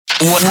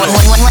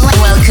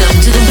Welcome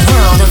to the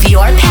world of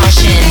your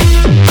passion.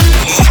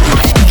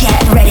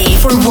 Get ready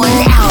for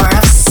 1 hour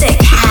of sick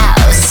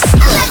house,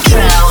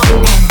 electro,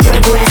 and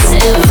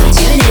progressive.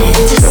 Tune in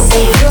to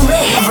Save the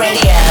Rave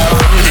Radio.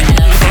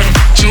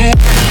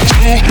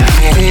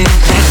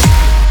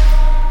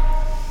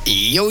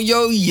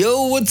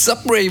 Yo, what's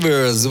up,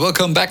 ravers?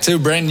 Welcome back to a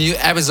brand new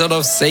episode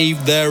of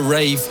Save the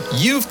Rave.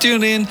 You've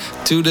tuned in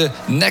to the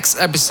next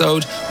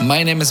episode.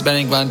 My name is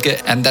Benning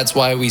Vanke, and that's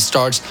why we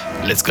start.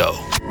 Let's go.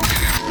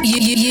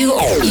 You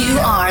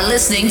are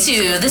listening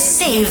to the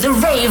Save the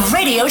Rave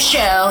Radio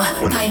Show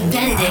by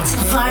Benedict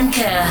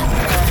Vanke.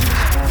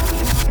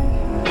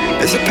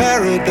 There's a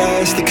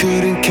paradise they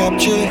couldn't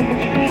capture,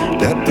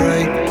 that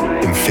bright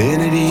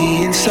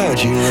infinity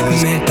inside your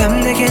eyes. 매일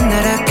밤 내게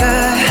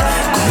날아가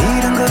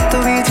꿈이란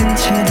것도 잊은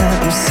채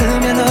나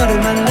웃으며 너를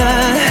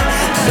만나.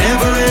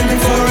 Never ending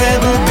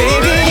forever,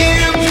 baby.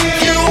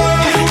 You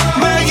are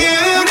my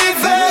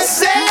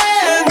universe,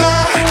 and I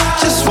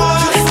just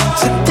want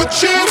to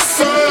put you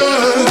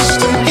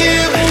first.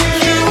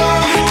 You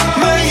are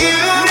my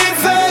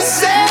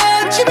universe,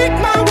 and you make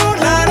my world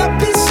light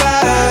up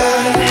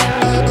inside.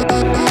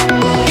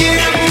 You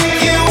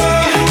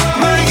are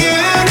my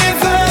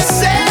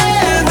universe,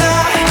 and I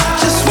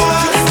just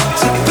want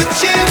to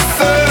put you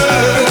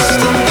first.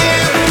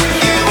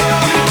 You are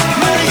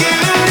my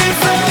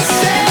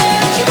universe,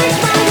 and you make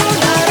my world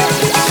light up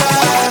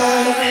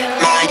inside.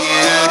 My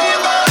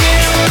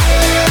universe,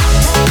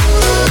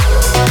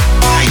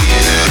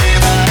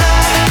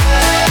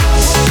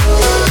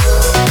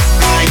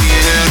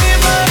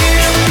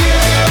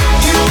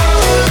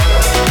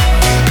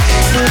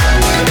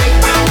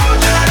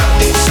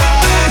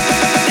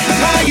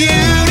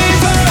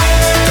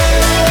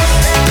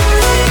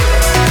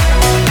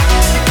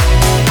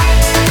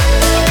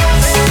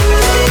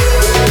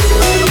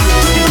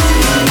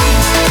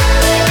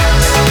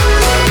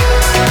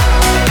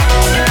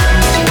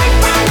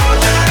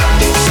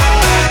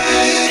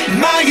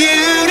 my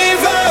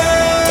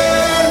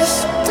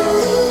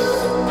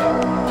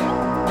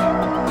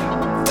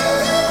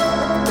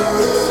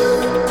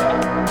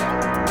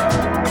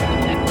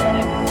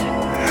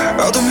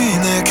어둠이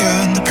내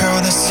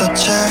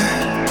건너편했었지.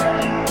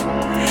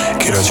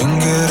 길어진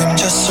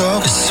그림자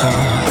속에서.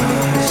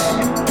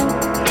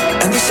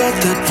 And they said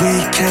that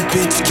we can't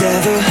be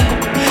together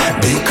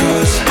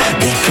because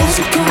we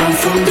come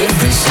from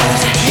different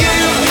sides.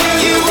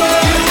 You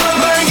are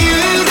my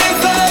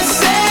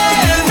universe,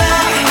 and I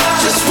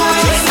just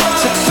want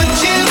to put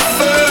you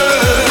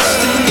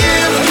first.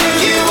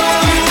 You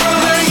are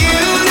my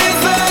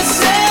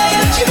universe,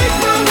 and you make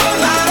my world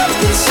light up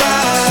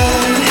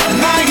inside.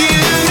 My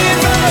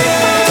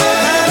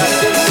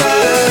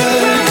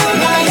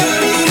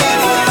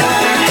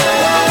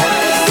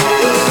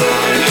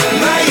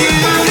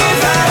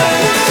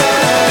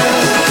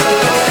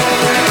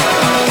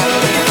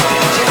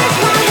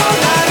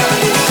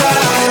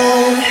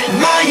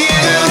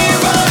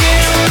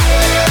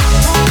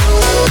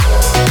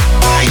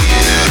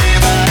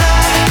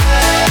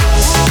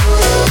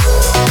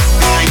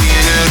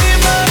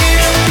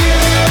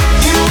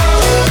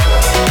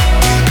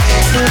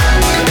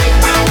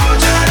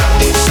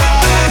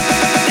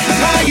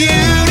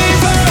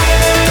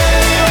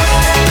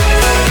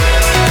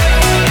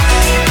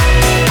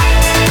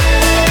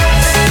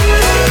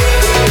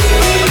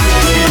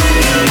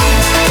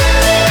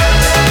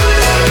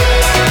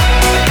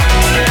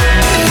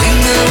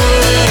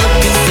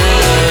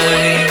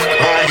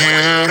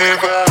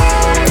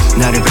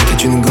나를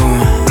밝혀주는 건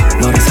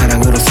너의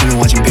사랑으로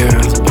수놓아진 별.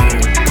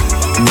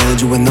 내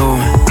우주에 너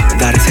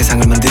다른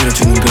세상을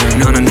만들어주는 걸.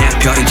 너는 내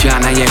별이자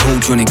나의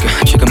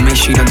우주니까 지금 이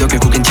시간도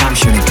결국엔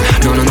잠시니까.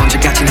 너는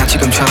언제까지나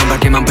지금처럼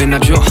밝게만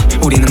빛나줘.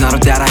 우리는 너로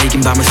따라 이긴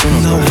밤을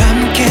수놓아. 너와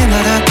함께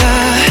날아가.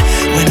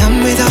 When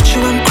I'm without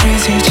you I'm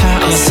crazy. 자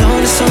어서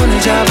내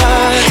손을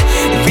잡아.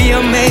 We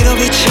are made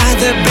of each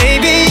other,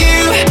 baby.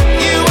 You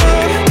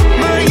are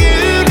my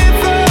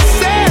universe,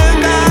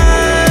 and I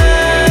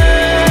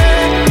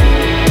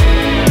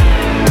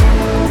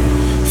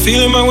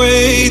feeling my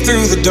way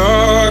through the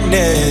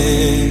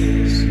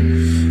darkness,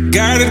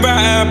 guided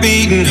by a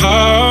beating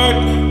heart.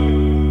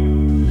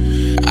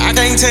 I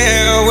can't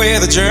tell where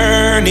the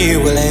journey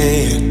will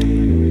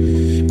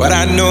end, but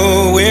I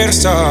know where to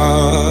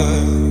start.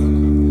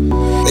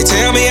 They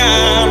tell me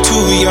I'm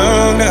too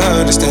young to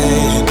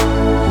understand.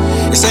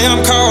 They say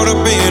I'm caught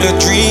up in a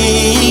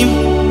dream.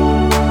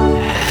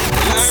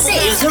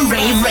 Save the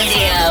Rave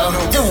Radio,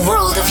 the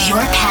world of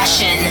your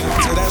passion.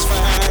 So that's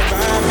fine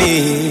by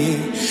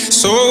me.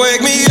 So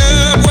wake me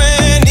up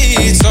when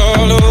it's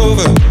all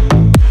over,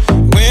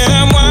 when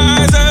I'm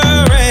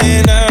wiser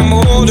and I'm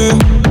older.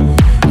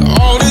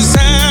 All this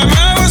time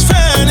I was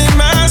finding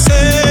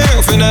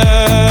myself and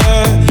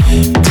I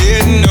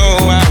didn't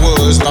know I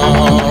was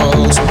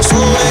lost. So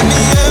wake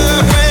me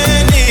up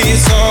when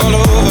it's all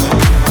over,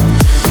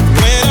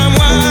 when I'm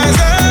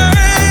wiser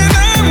and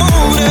I'm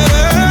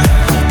older.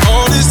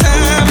 All this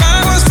time I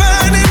was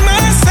finding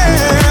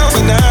myself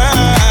and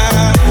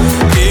I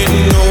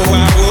didn't know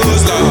I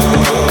was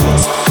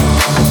lost.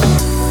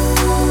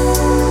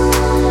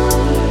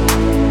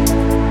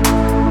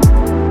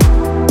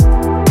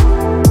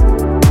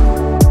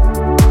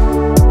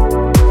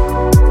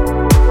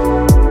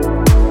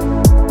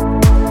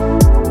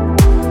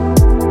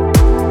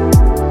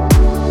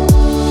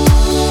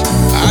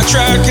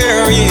 tried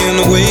carrying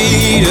the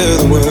weight of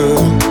the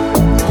world,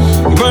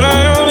 but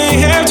I only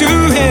have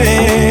two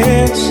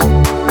hands.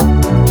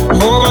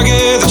 Hope I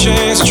get the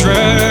chance to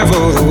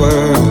travel the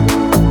world,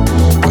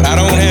 but I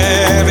don't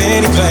have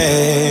any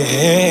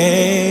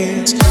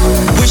plans.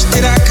 Wish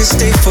that I could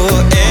stay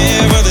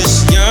forever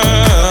this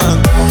young,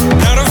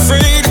 not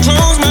afraid to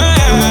close my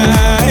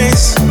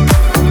eyes.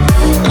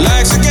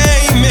 Life's a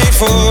game made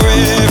for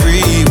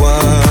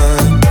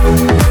everyone,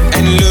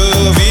 and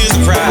love is the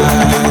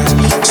prize.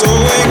 So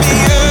wake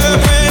me up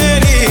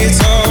when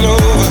it's all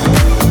over,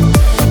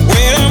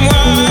 when I'm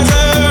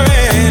wiser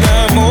and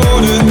I'm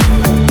older.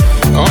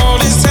 All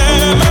this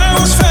time I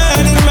was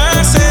finding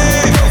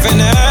myself,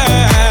 and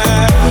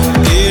I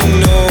didn't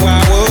know I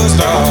was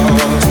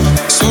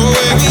lost. So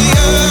wake me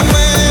up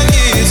when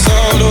it's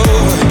all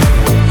over,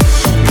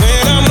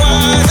 when I'm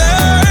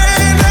wiser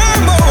and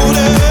I'm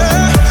older.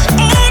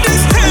 All this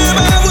time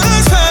I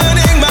was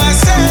finding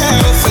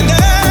myself, and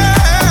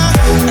I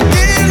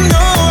didn't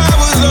know I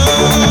was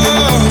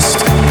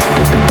lost.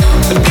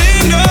 I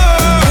didn't know I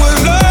was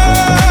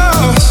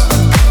lost.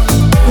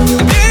 I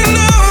didn't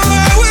know I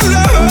was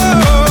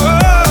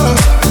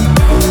lost.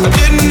 I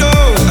didn't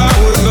know I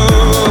was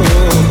lost.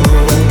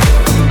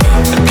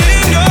 I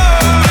didn't know.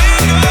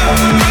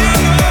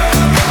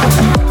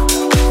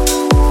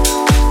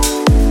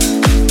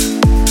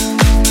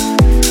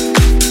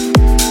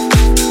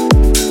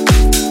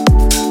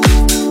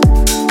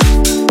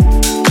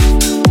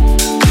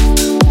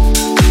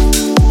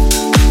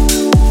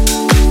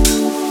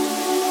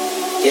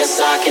 Yes,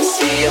 I can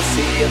see you.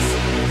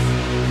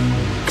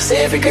 'Cause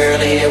every girl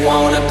here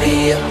wanna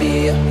be a.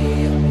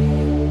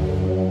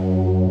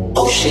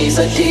 Oh, she's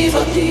a diva.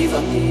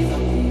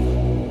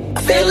 I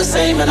feel the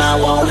same and I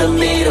wanna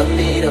meet her.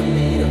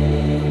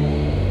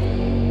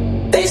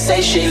 They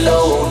say she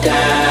low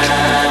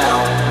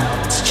down.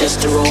 It's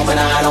just a room and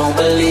I don't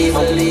believe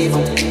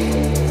them.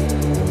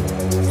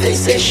 They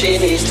say she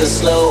needs to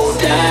slow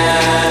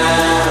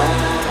down.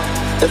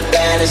 The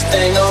baddest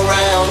thing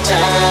around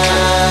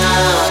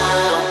town.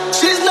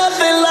 She's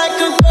nothing like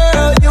a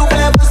girl you've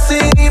ever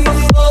seen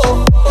before.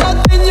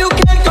 Nothing you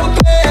can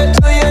compare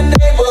to your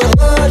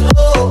neighborhood.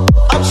 Oh,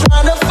 I'm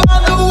trying to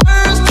find the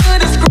words to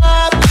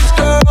describe this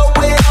girl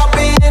without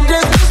being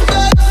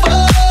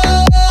disrespectful.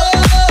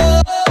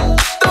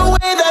 The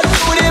way that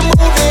booty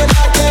moving,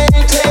 I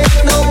can't take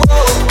no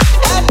more.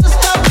 Had to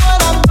stop what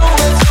I'm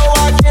doing so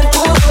I can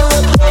pull her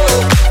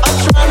close. I'm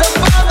trying to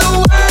find the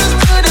words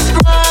to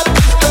describe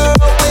this girl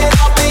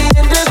without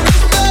being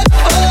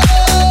disrespectful.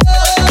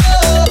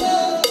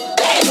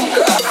 Damn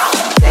girl,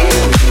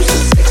 damn you's a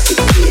sexy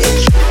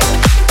bitch,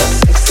 a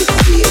sexy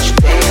bitch.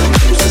 Damn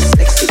you's a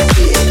sexy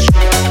bitch.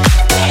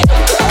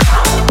 Damn girl,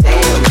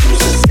 damn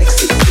you's a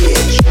sexy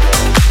bitch,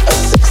 a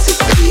sexy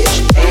bitch.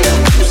 Damn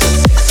you's a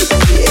sexy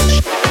bitch.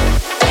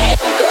 Damn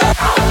girl.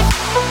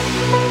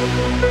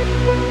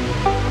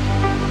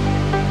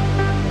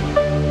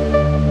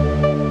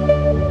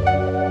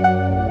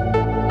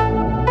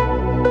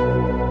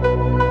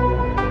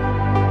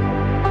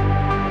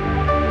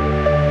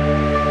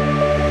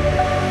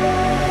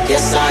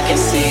 Yes, I can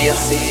see you.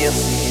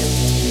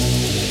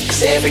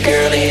 'Cause every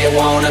girl here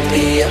wanna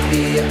be a.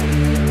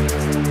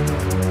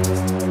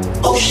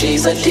 Oh,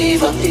 she's a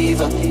diva.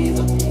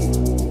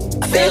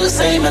 I feel the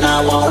same and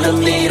I wanna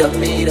meet her.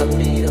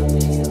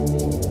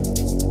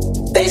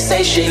 They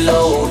say she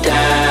low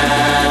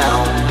down.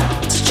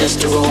 It's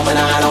just a room and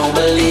I don't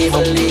believe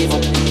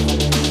them.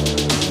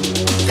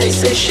 They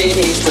say she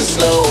needs to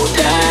slow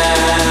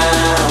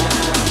down.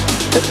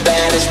 The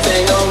baddest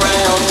thing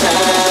around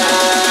town.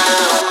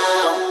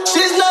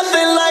 She's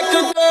nothing like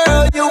a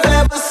girl you've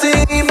ever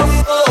seen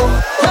before.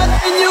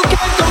 Nothing you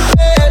can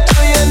compare to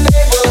your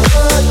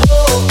neighborhood. Oh,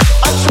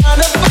 I'm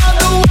trying to find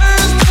the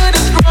words to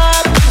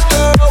describe this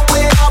girl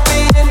without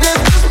being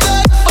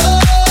disrespectful.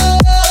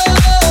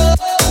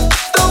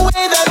 The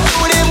way that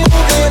booty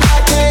moving, I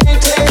can't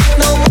take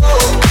no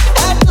more.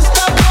 Had to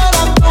stop what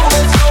I'm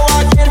doing so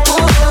I can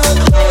pull her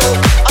close.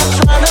 I'm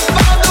trying to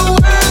find the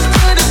words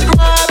to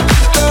describe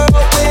this girl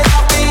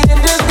without being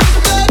disrespectful.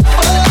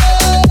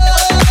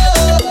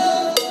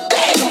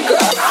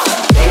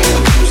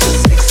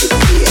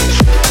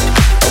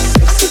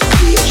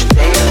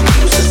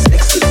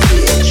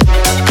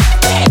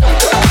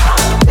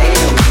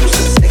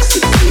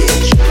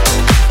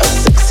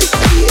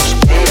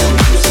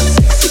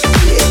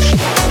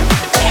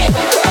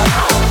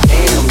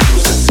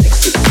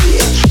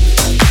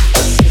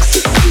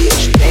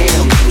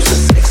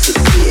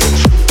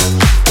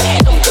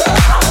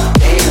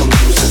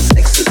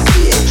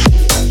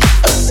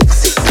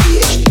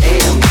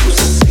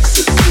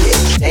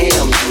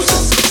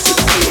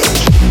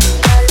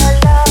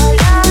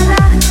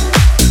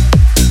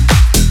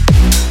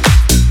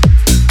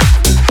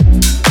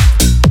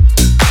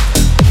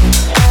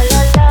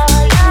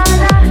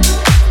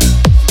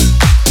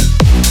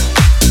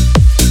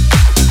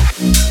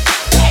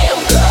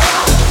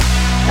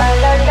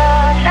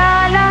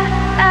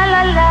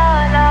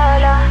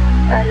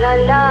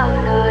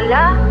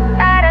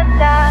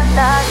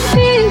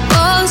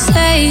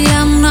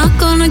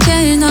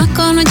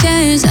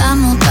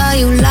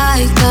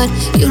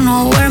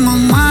 know where my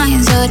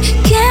mind's at.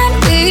 Can't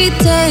be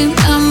tamed.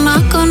 I'm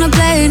not gonna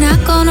play, not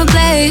gonna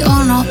play.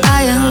 Oh no, I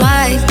ain't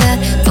like that.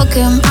 Fuck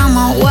him, I'm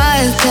a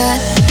wildcat.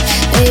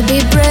 Baby,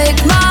 break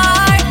my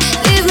heart.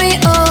 Give me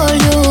all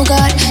you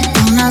got.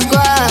 Don't ask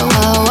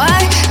why.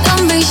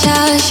 Don't be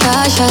shy,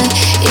 shy, shy.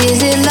 Is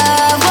it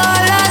love or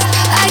lust?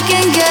 I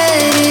can't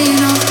get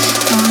enough.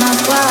 Don't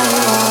ask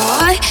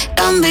why.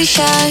 Don't be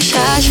shy,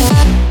 shy, shy.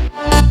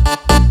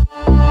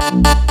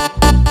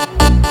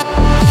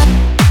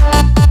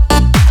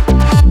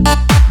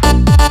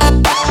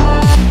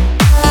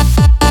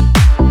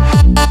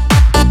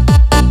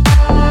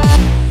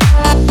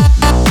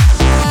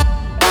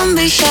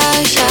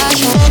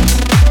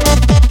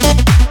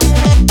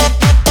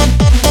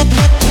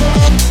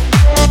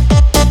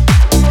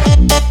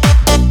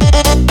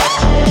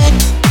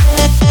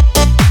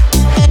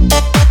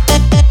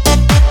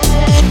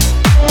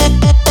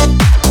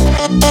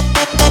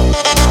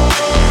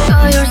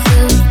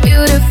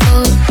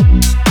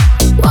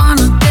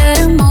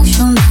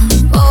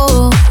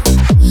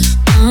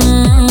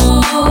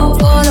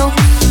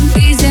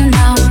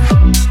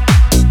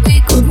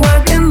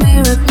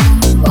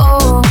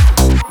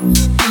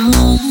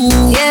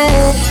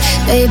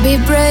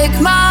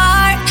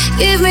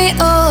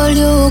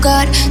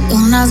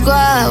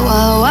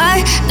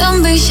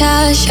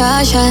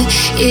 Shy, shy.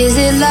 Is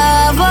it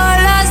love or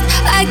lust?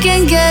 I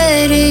can't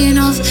get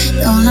enough.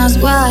 Don't ask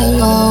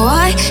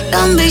why.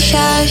 Don't be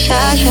shy,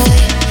 shy, shy.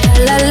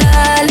 La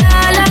la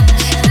la la,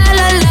 la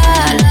la la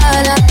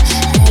la,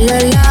 la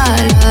la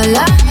la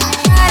la, la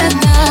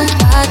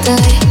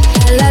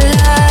la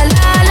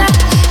la,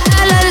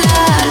 la la la,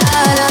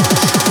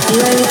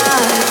 la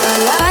la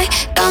la.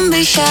 Don't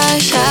be shy,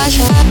 shy,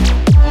 shy.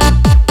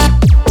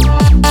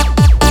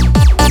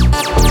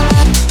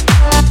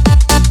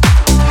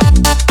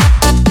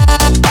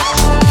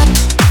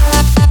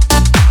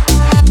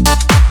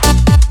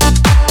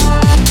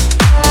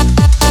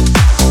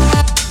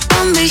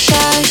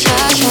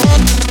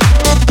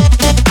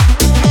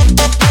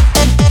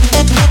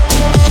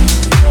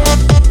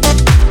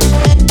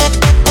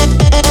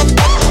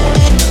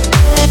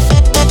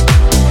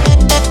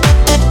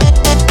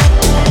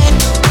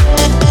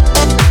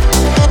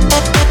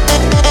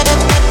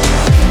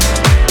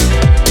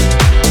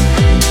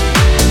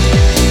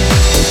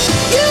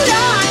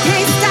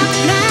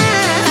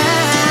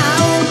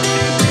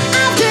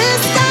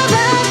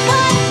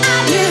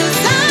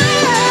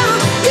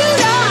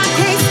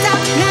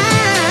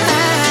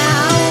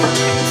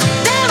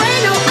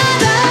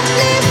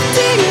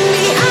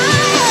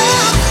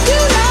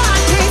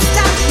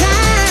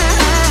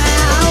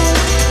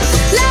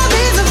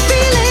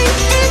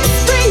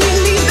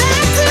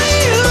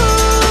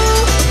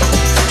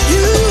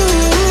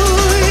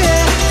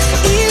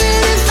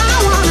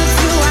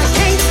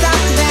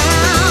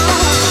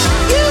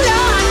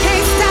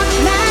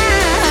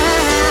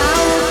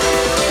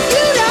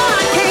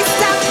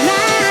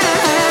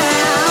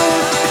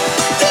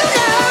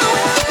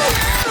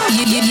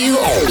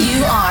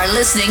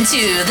 Listening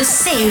to the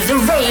Save the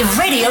Rave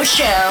radio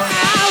show.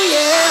 Oh,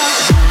 yeah.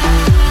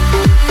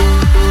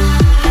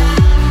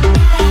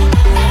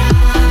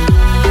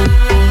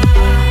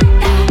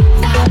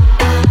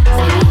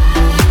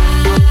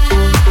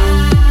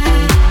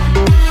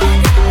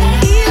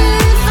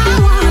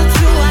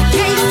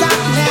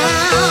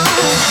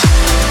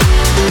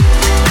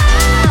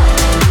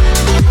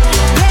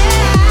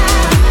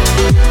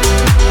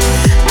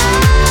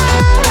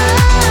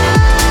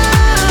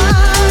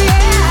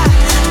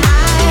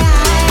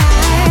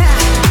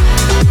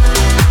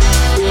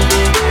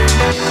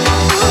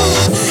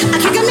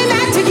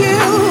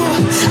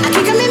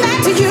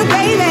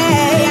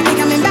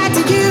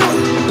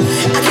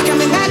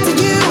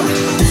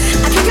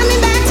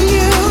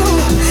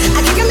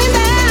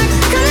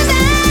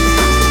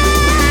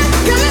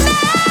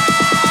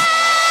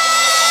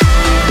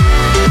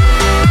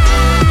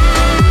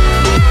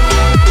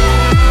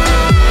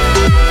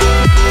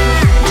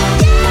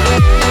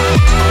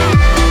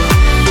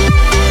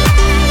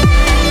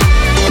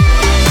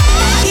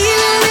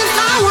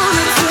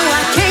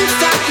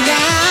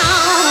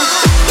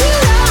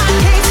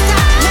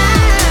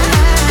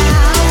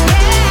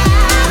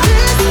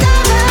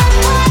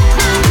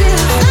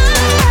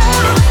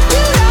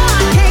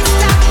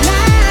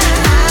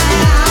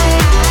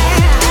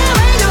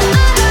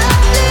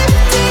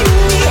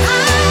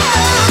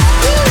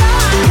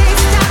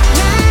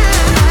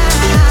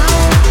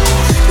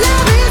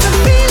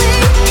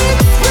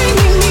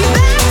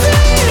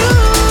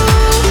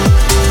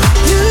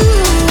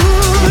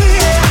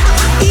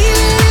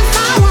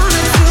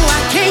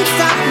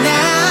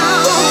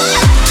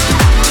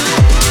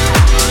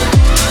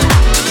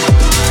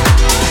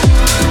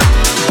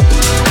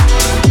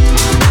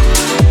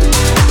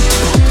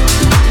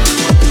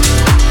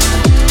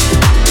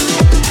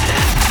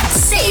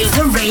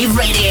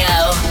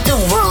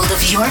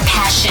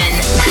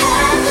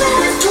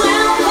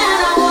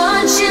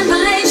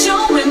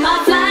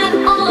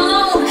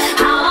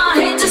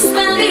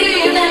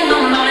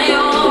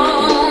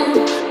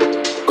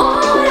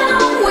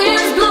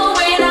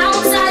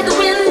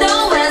 Window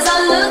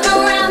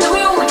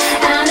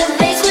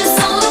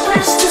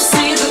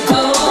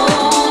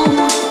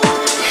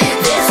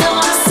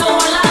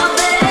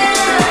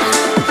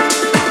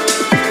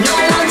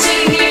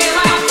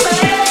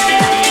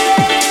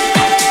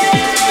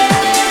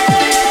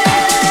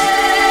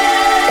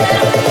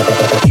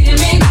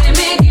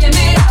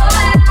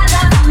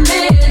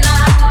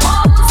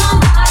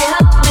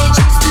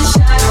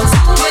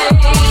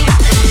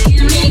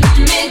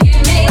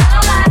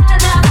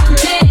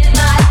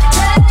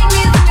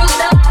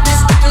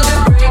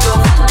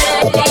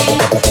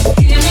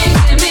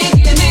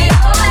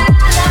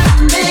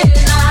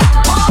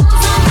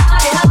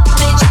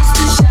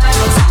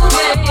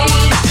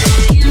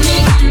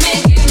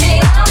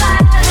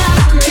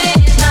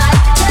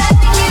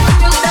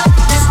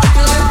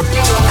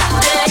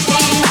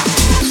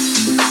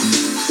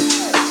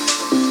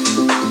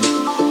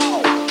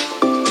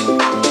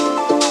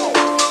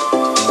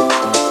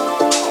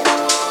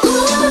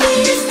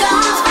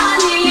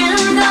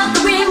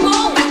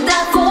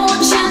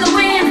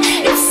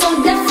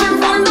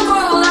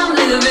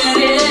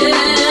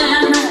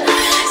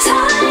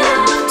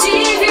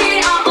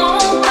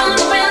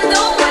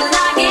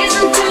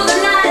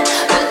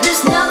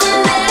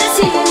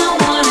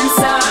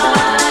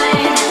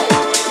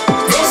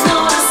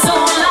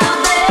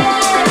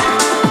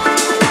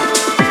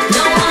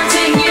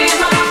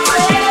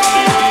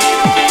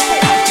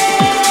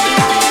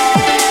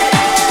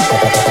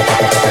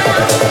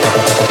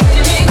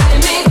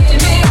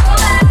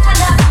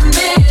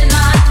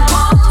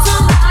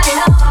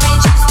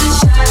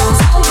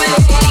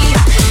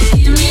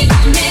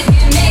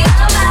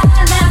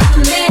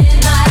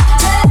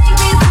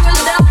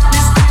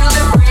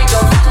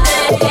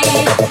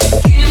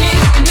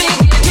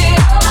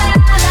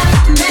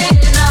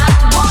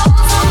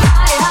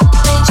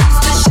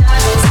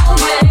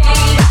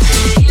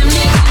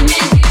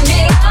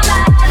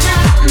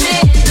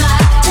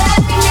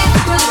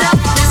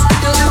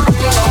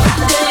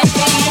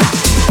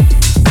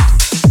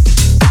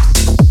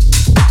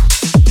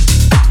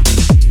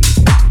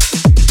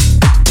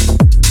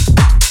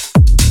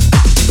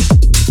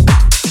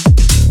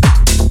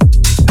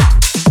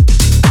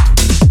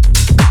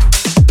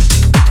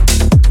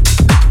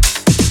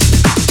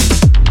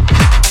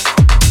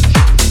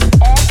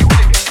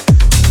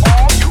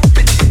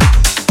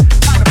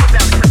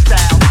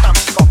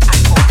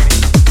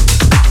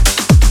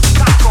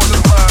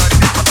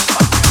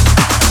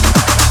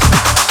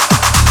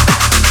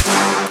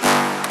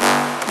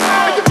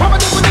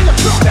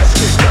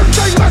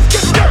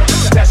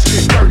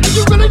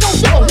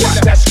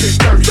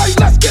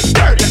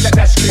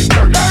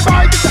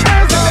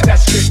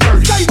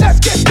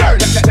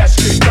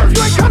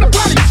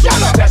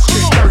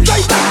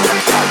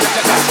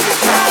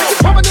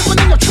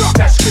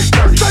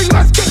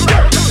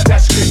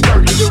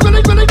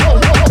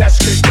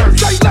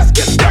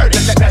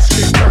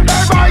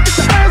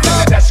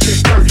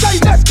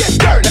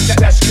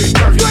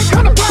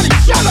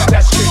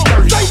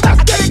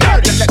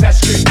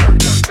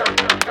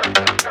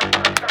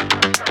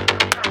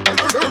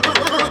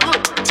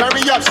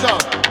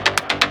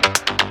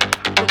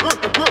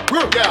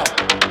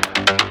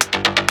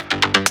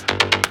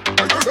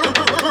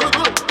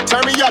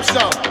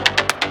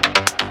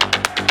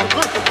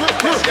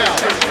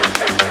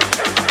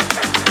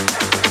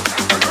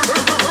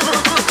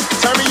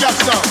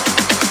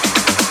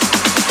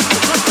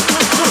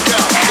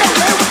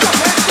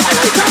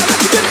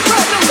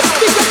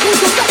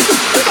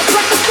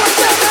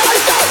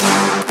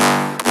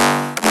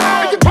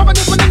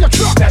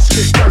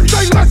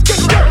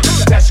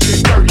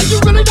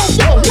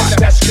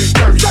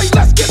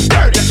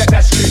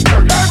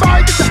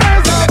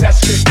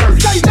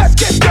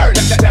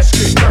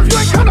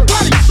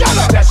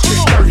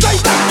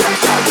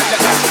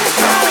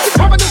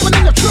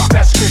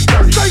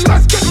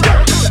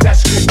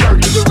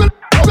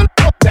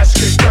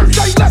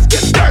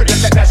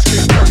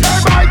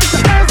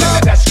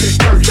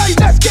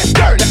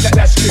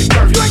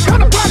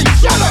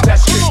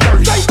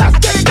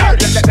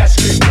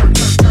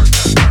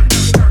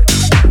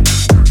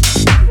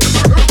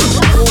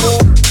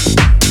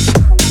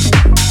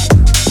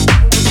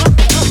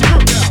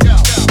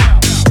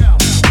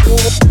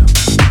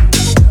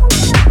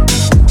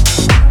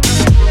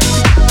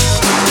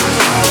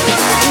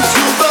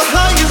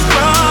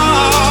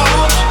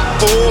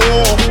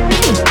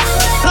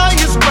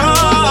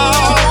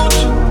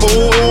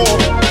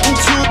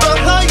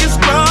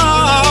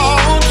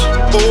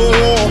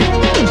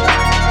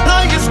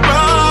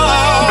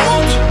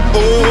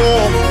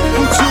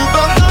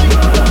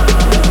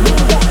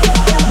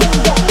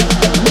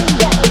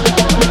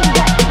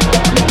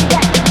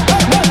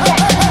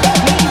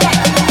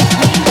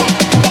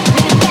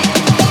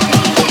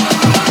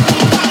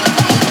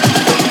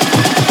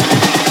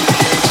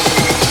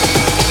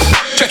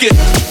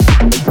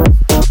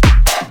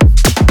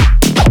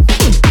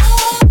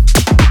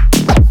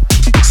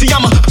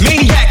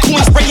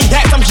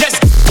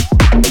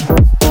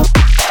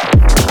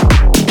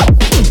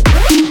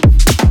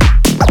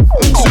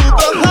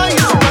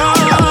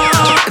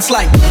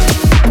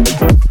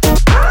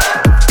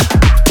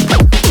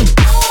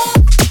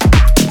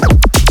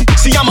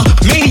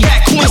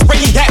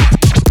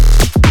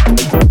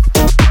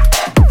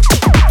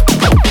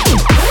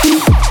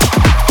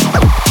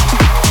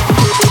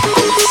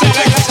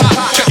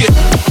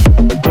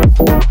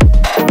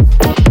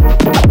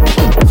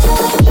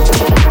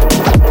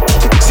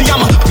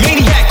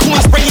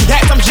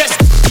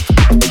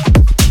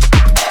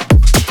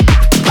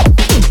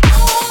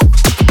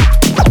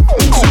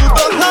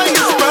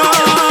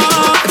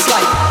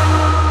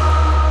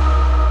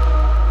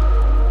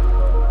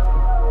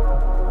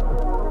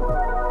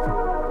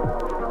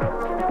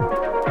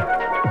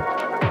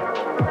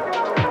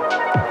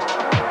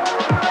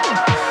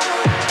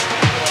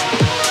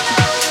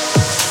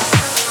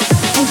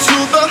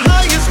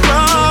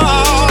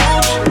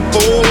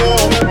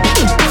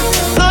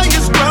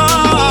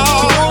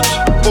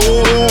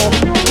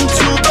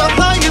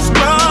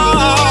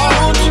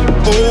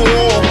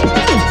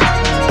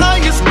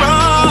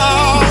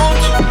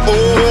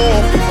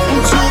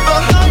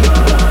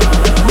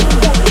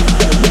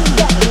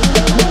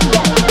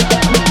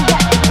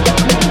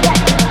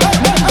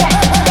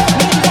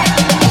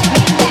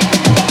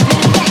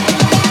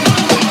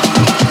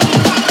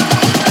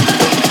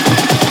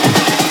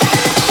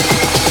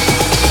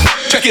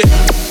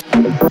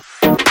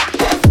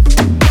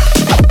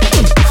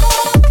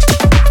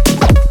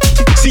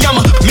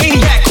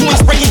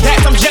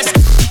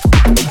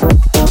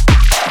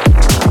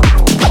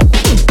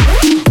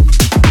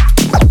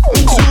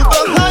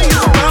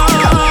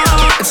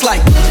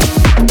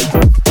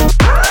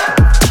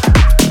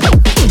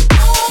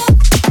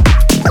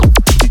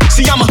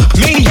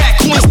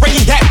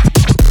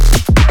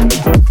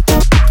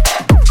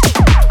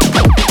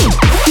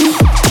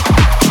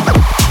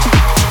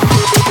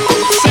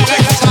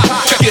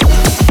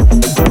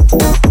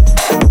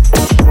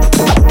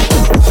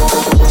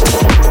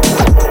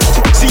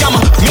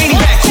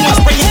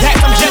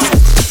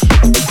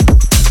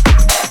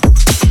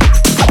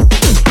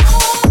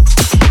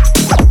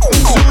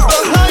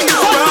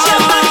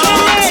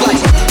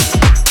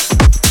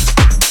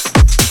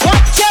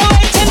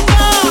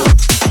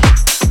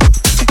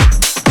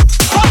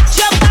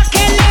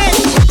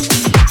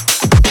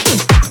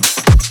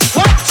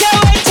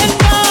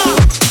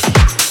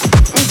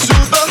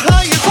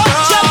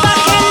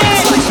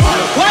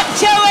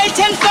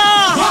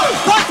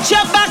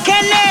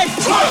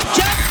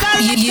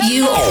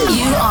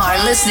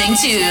listening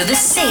to the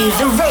Save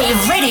the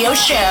Rave radio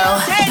show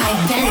by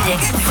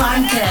Benedict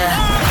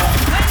Varnke.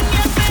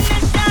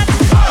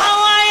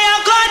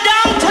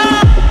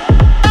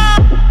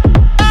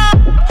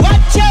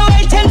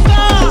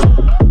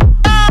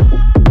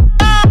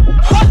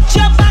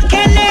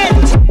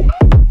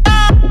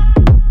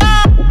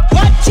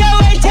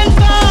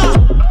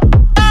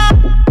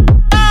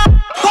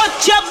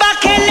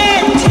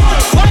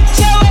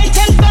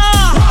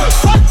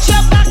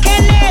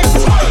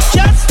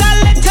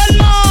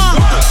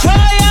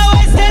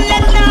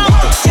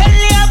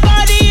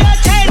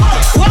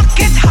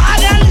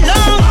 Hard and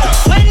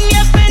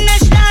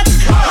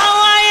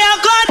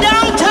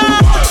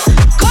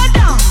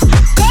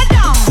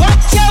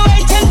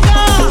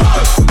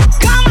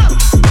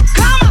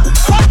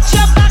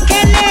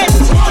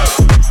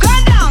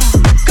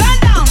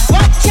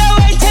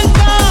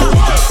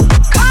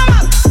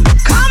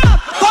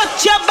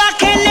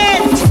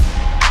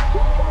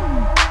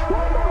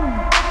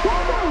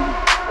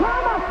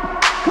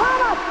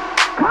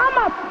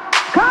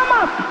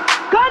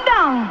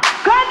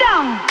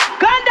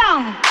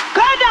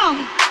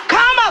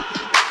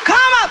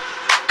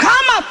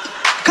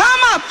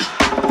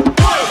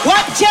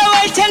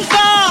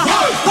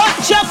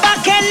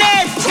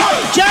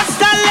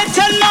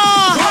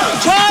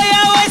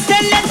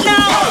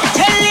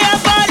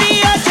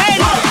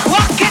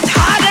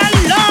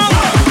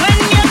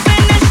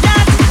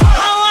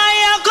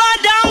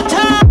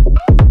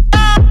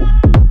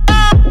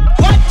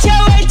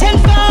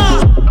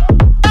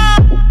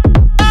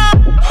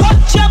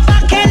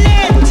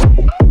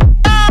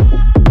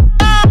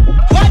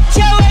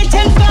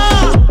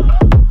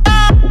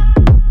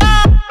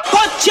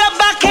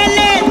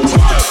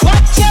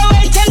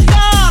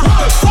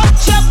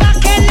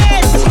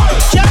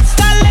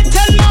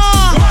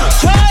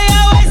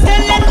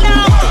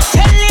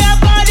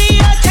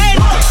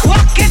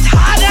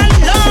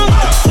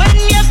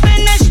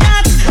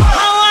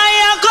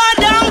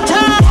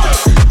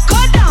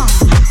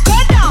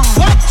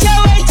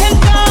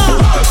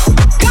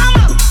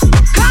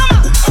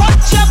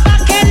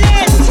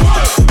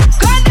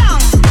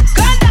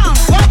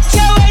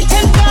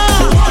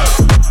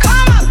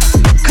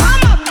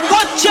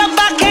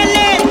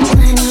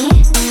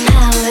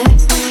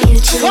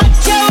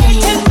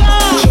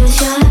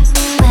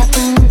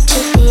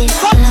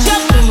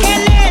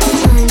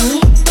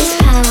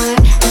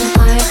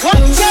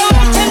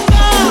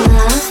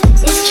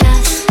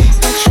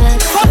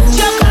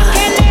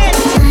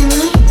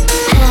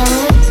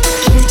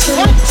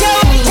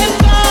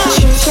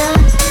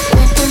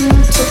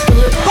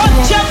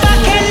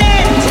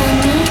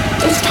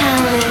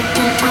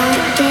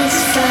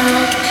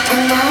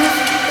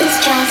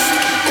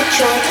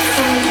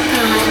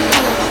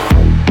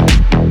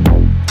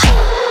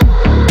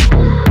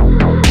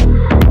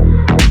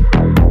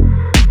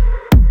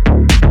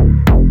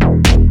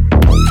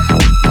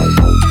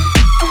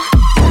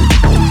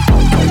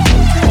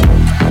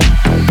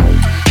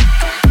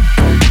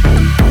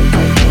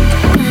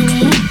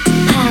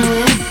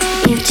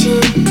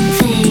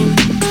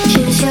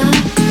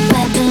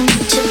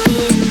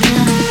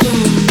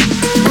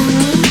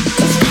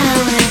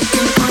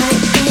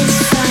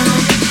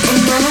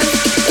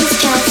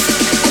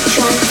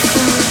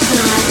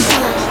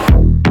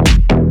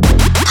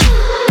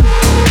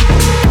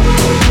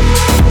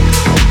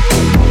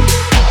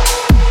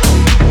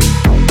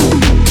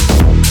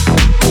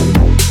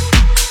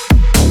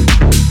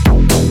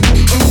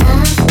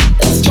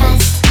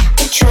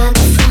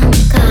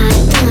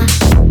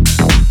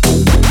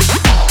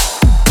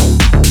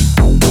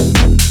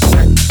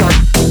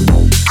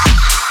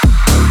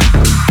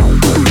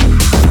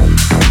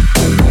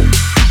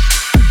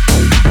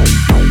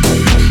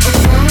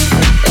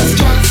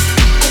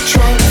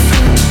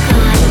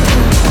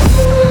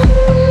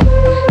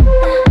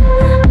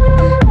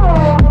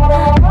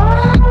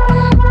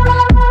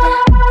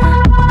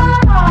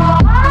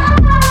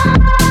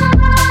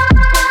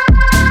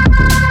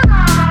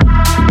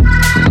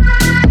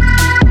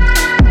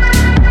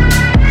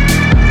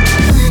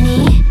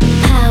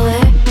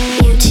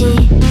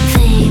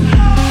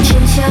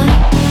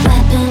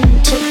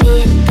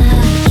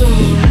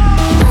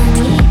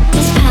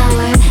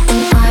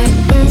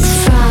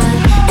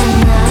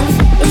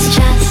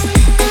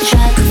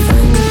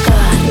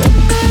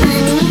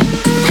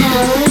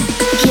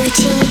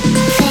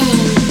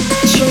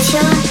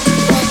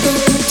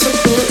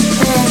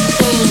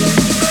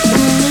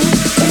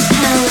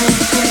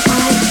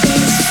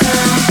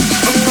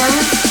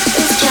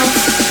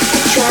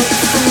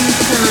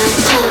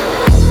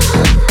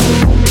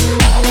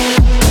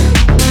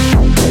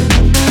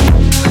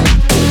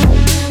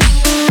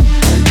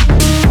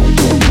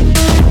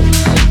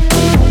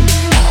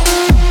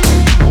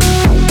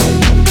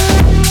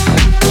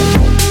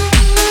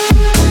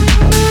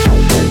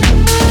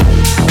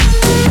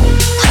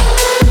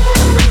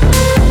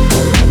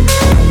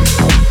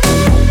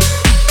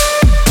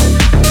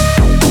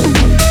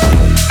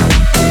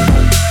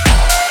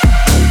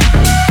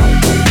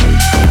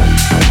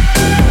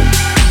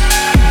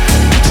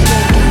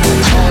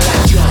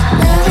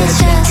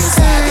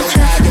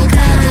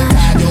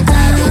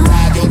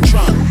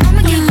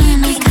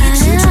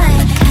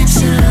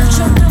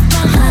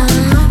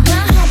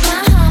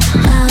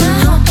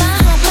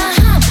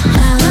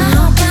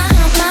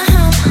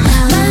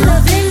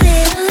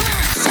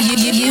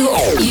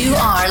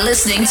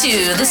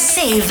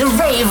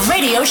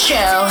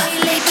show.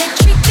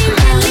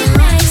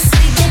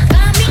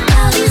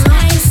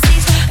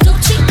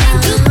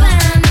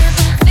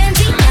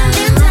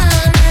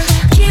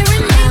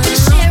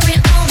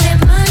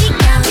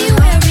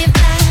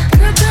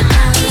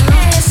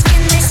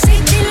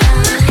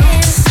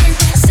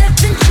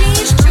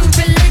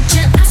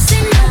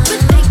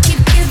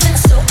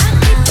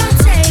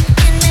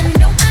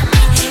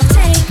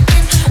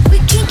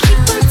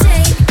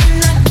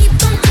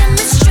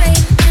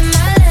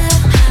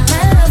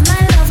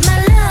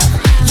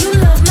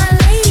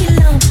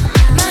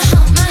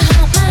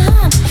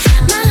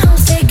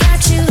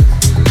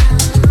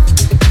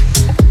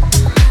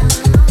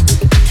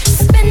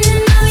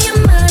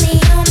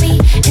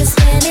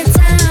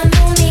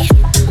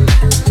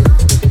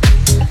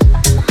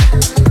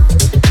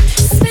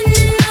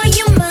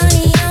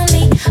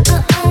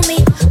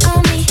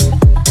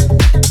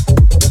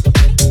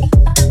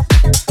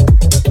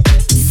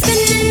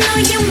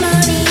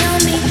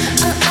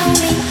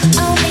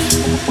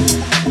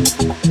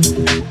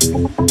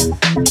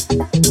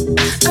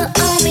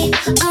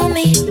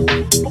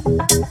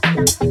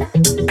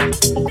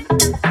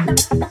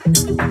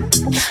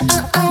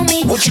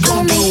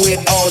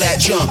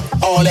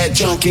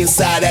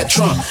 Inside that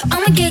trunk,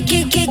 I'ma get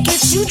you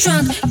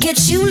drunk,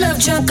 get you love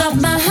drunk off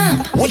my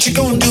hump. What you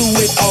gonna do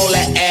with all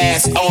that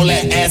ass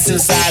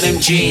inside them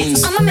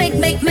jeans? I'ma make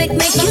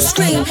you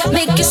scream,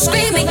 make you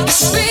scream, make you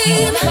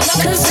scream.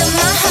 Cause of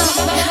my hump,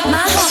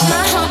 my hump,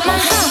 my hump, my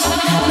hump,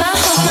 my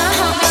hump, my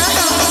hump, my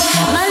hump,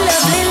 my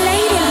lovely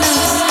lady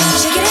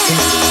loves. Check it out.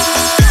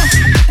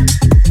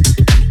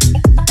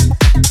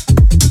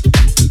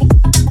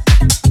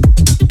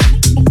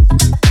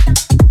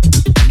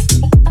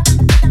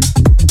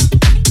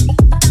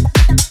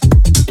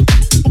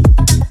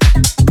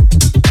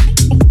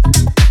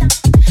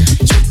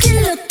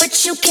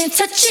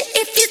 Touch it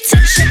if you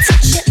touch it,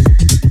 touch it,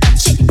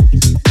 touch it,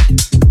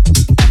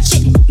 touch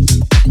it,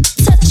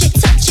 touch it,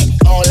 touch it.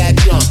 All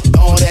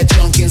that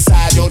junk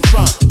inside your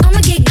trunk.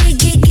 I'ma get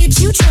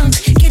you drunk,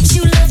 get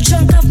you love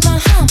drunk off my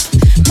hump,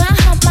 my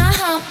hump, my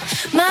hump,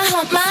 my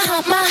hump, my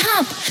hump, my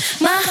hump,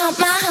 my hump,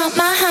 my hump,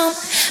 my hump,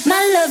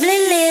 my lovely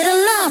little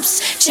lumps.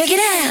 Check it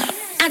out.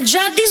 I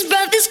drive these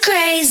brothers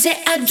crazy.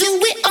 I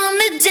do it on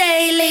the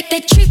daily.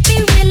 They treat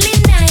me really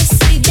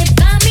nicely. They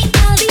buy me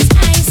all these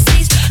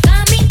ices.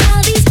 Buy me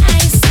all these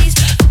ices.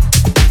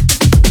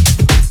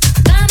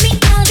 Buy me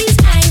all these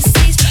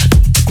ices.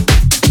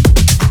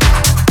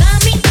 Buy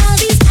me all these ices. Buy me all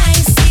these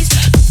ices.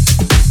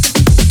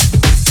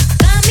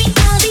 Buy me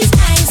all these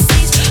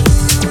ices.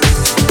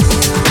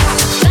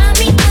 Buy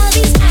me all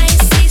these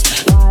ices.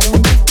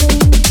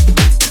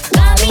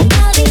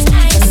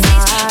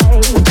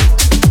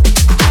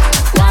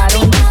 Why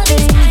don't you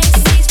stay?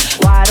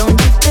 Why don't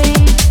you stay?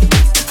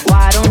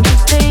 Why don't you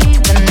stay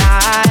the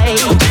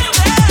night?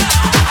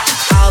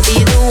 I'll be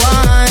the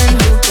one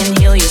who can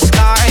heal your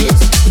scars.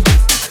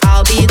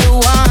 I'll be the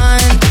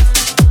one.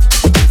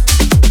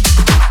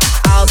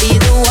 I'll be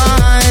the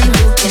one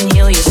who can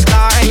heal your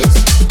scars.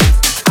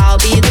 I'll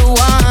be the one.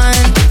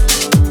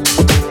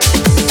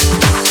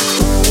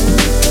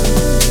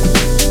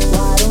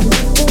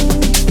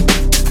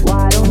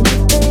 Why don't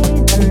you stay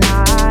the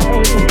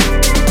night?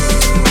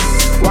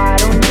 Why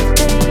don't you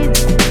stay?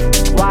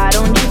 Why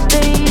don't you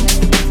stay?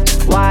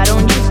 Why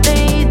don't you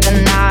stay the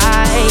night?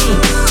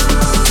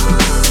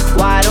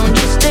 Why don't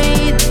you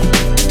stay?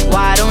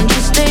 Why don't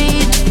you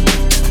stay?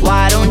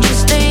 Why don't you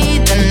stay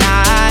the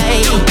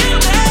night?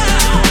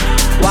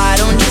 Why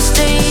don't you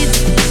stay?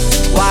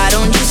 Why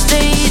don't you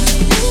stay?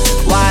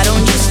 Why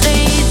don't you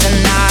stay the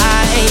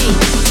night?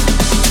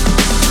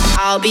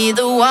 I'll be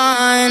the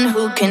one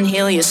who can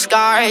heal your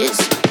scars.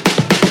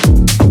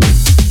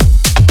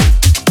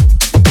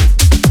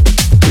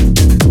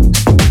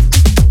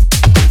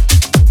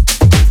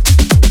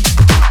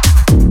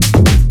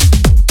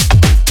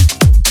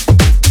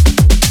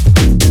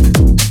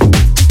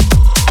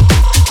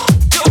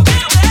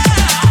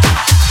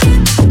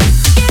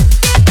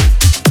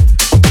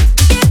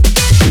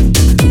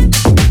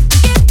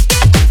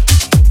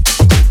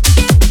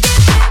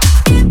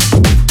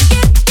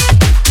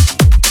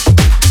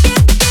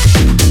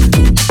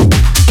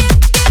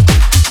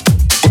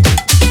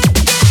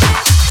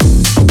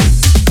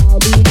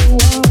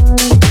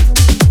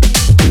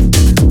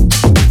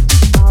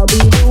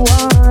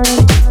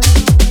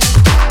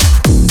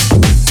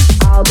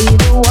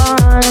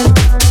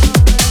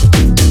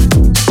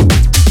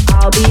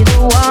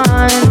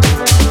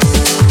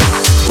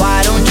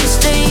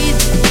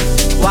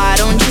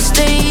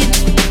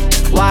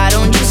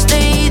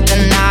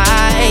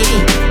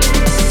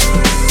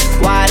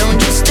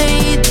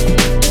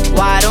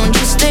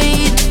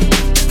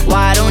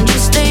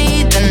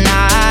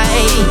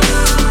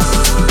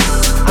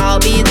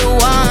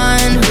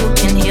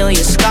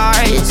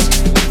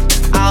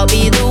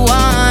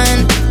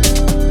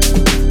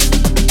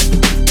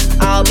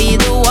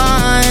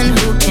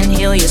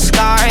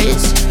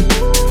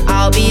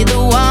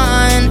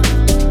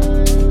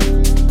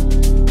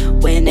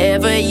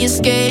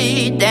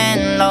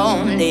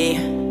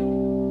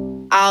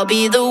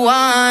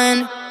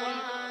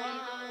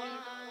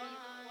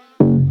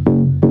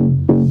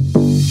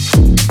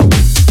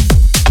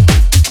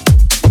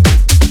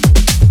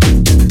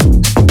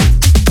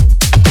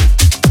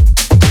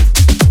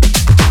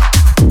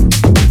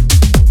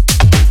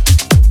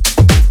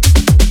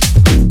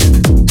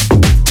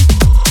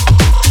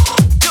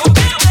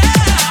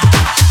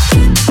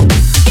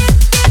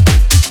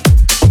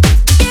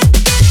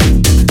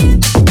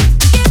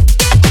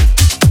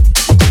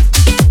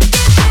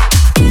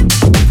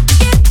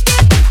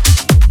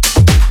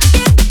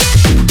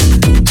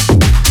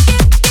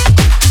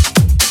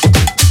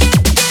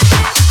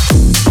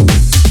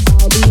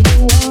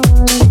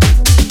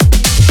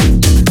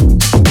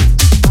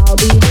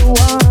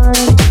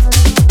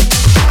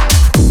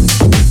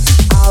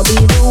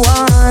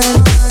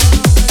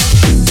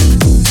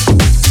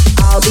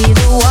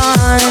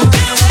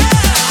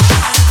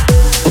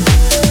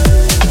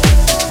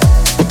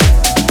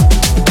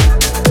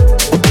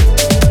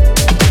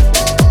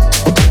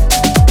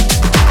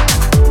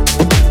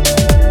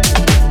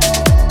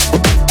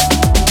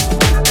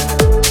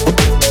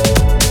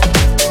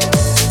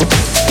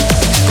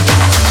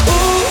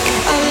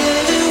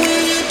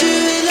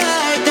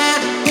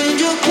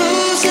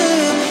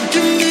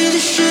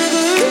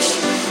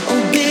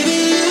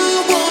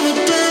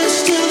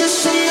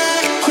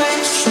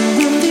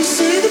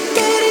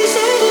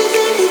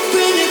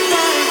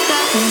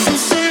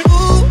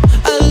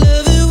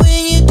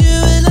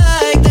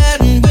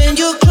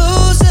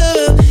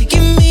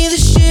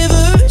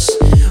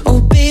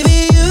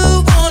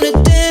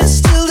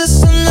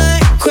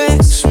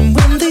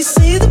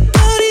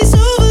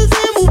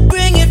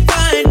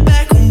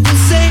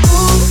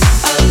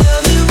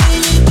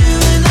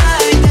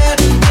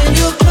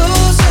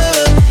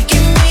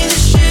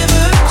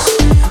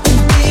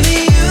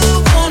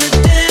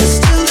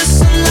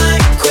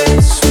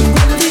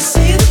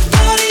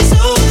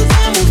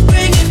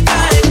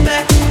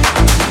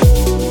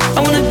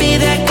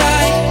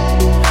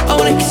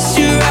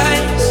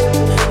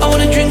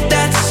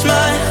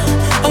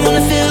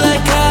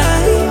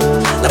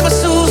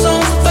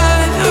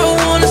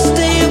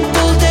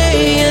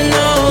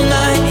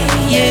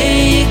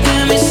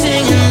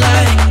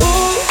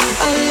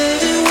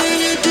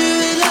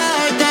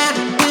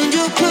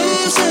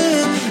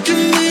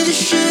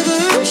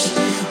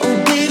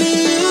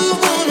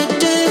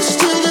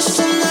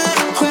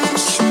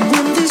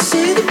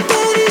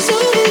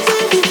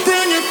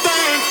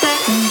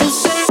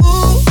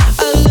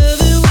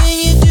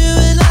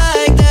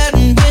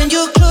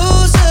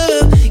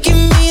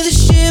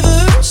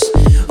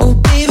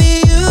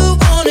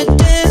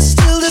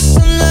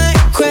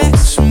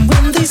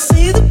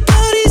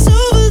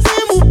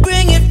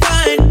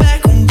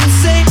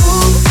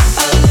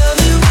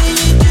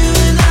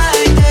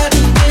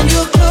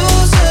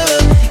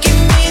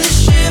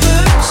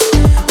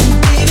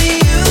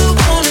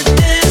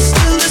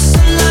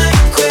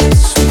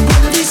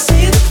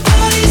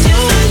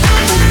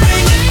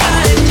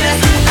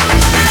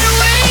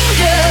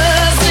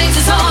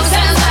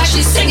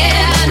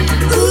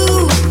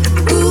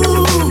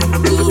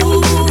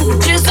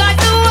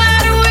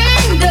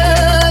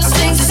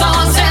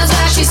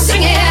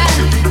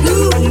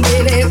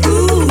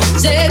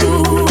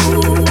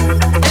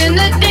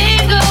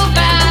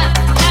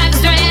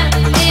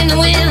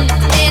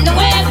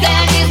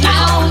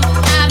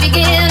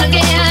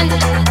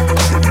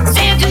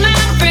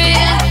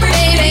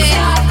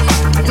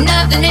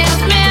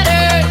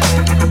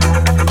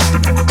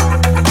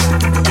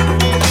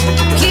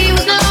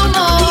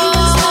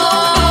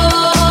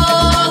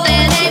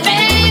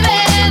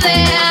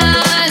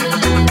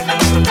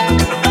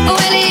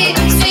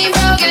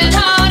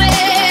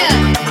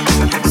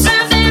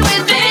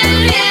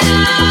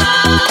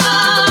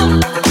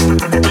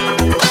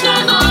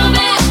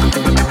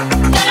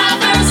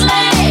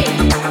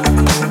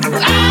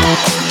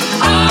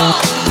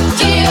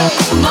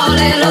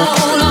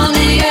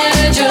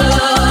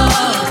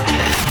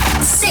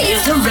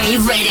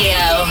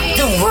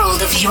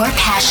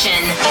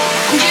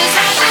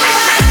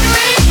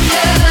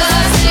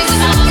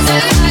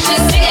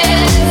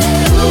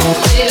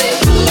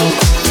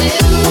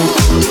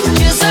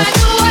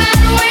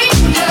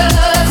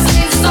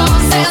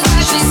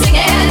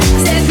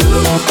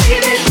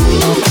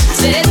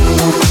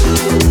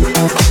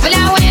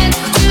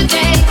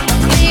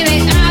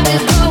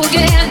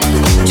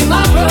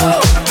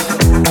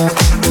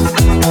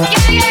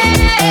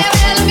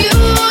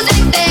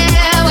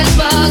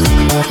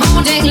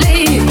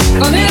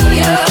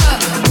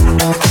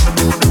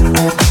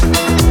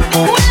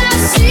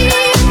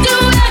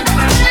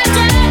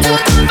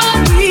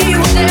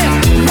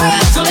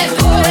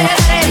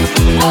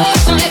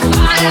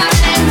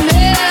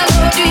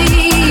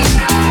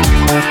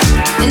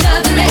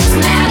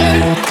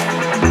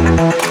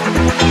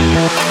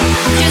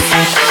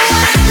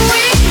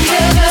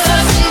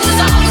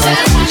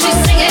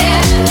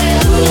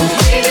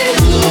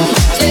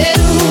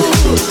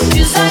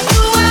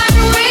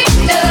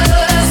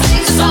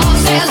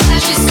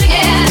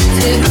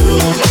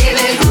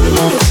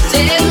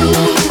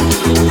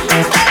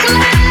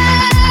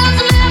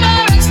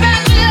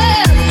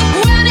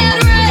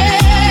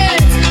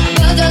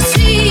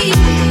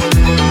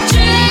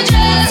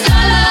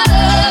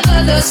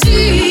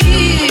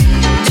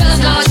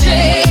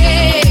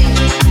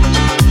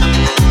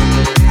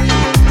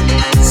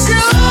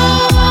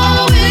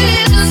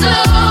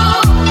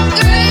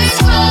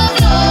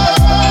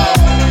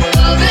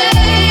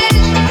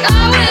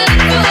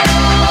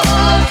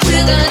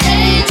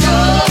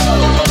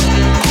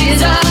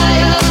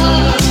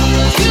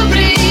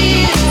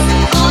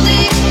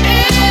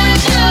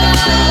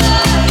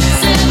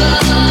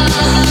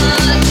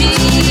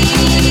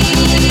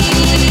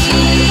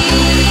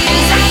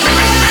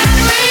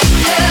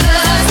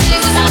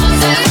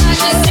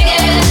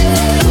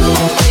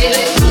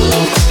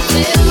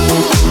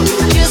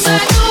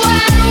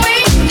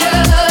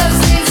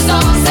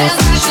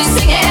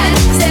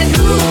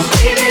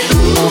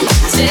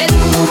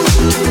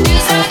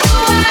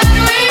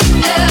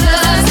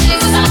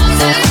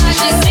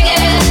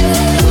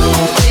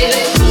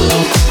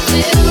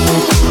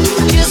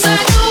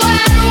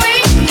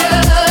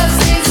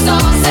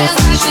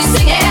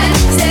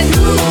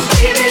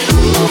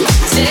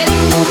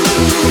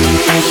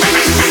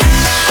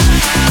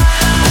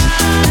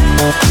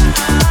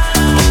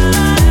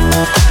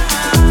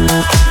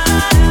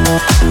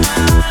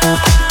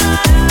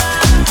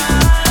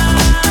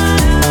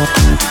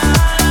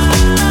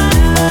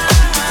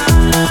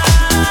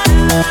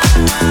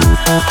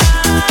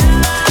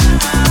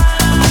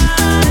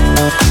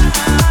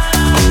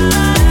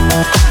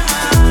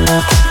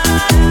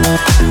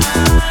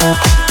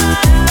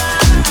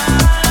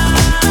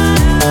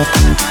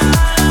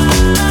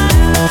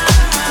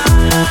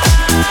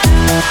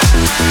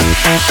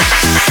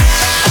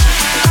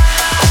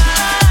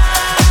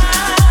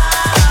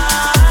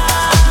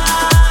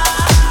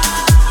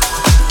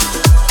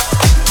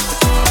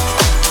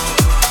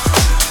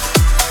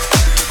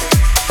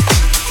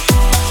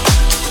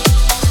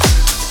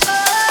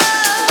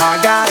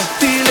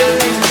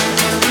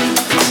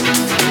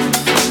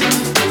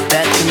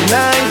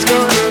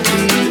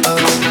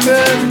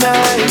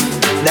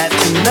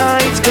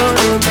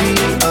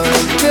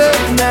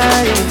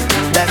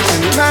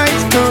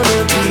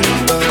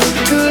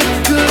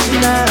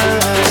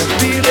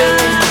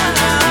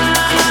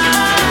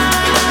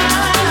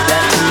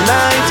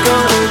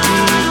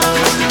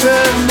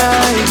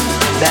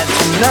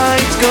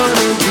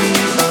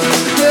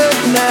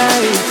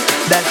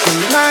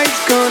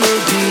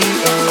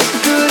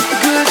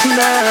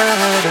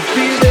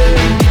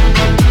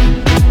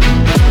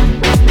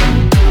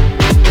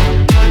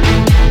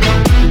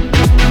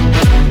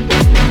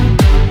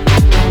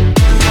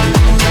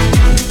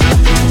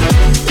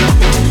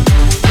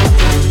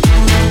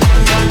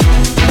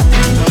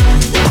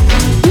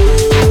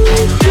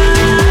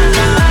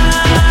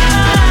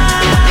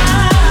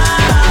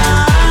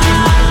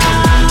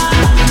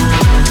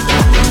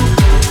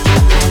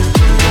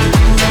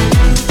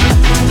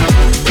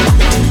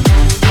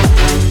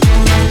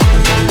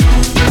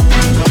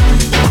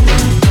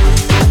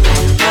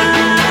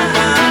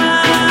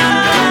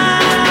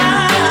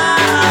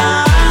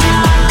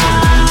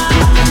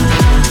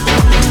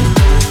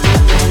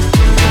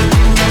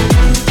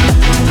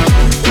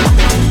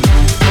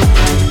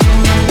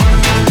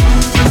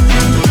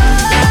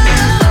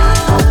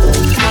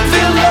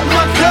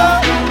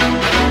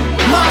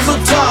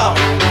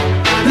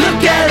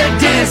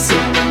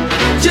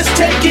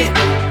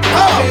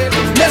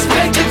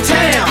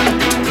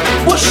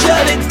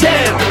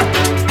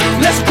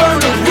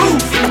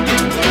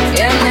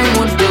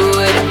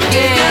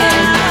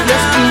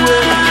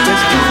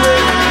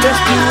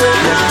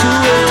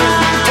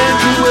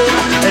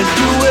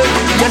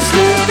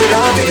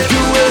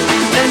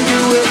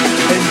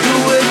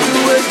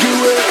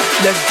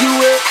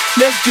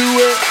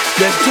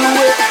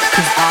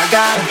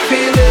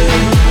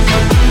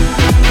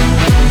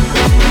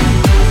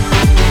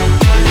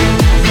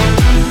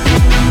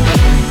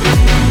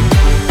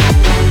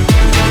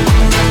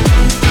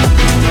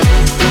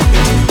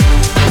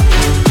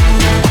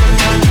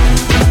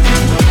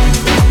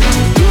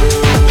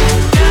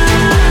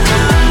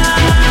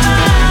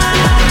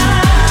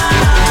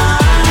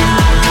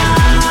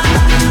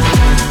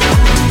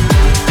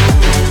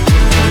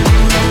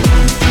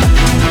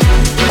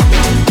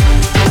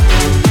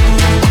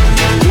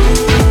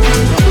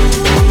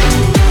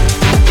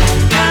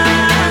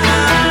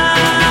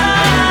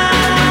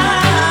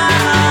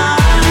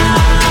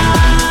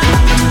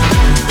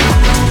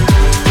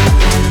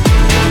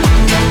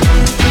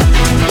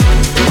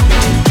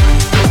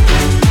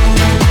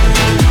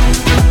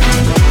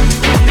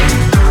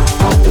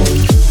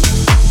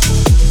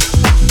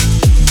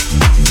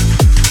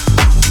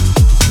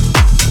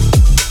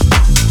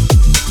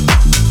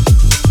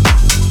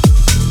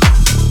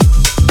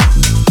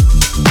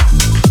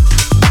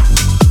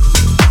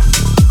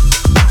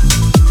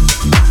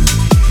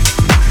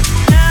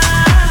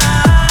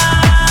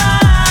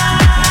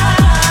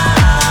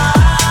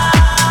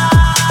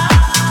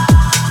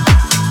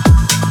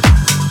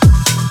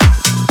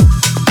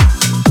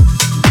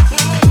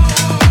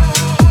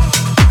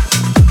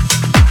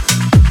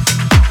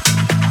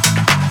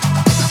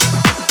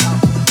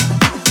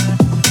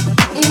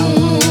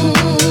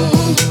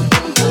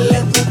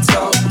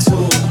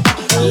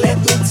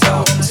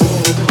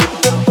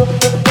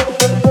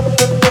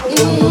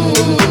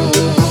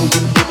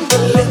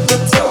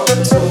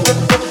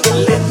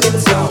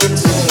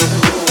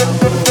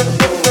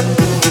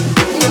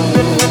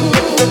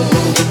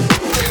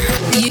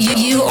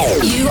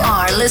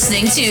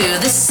 listening to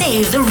the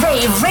Save the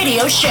Rave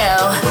radio show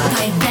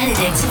by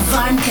Benedict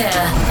Varnke.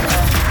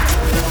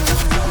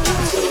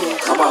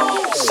 Come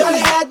on. Shawty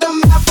had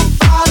them apple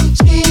bottom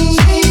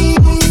jeans.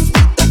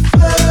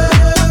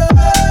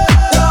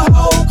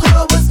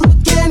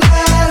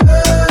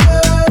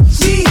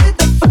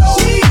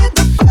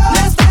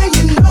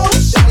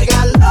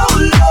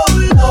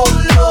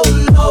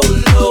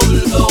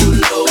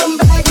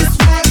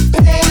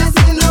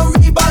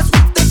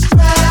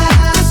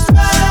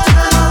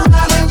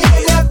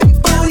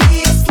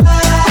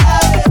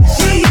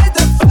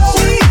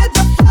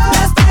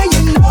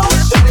 You know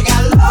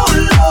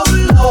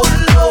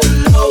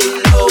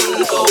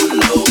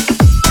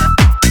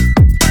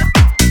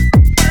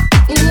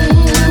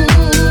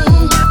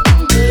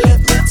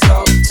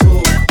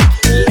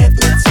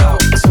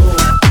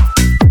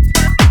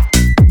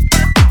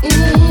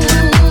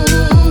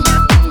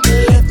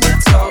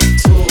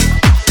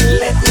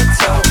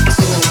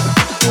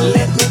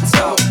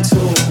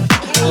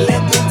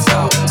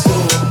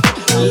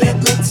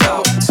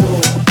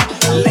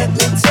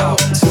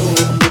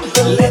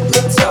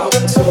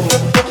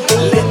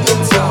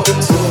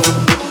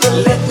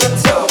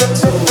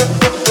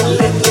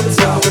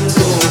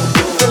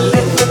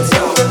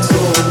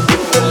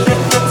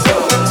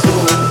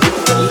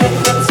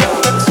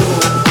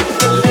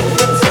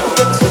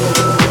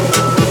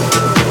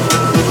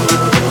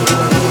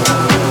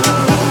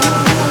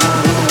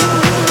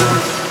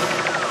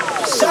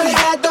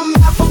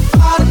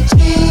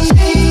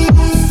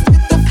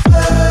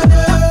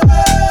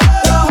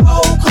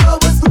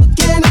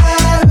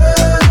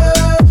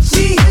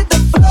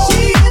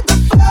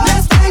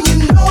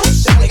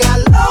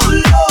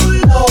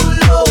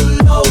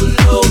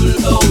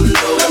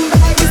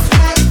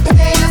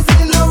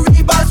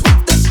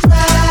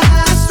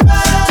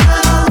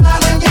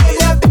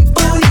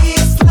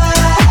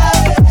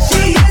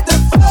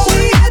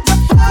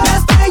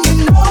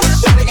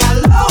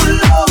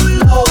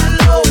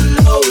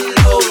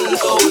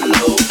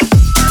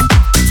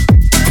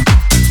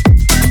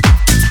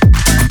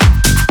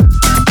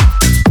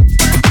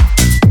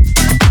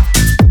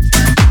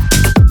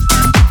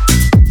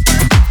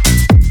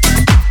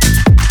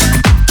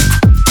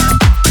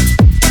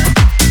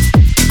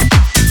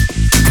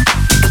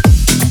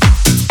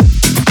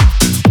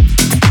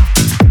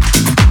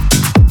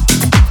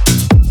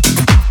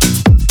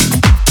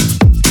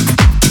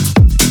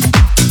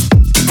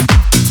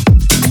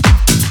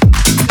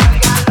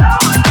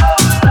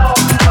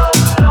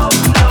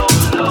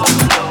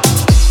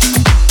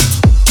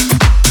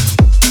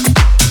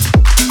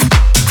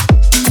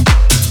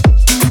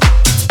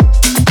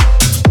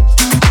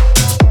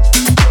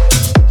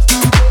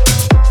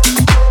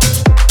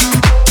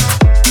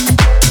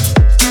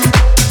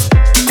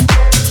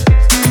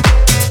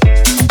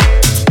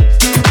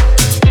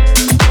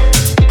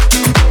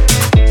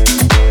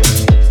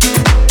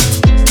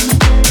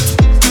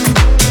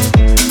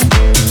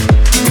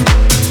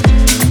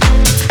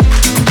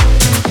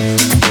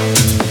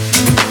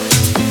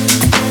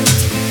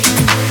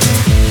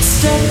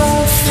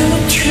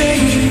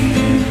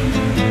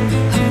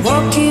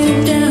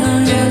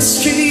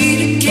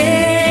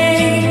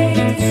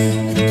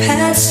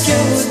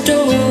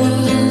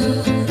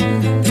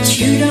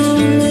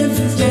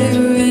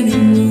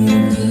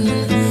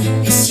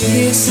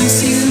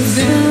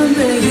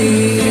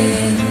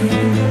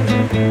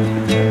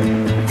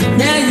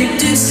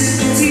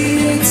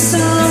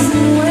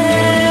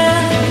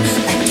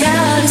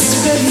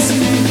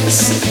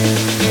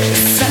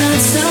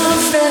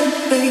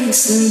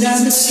and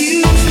I miss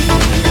you.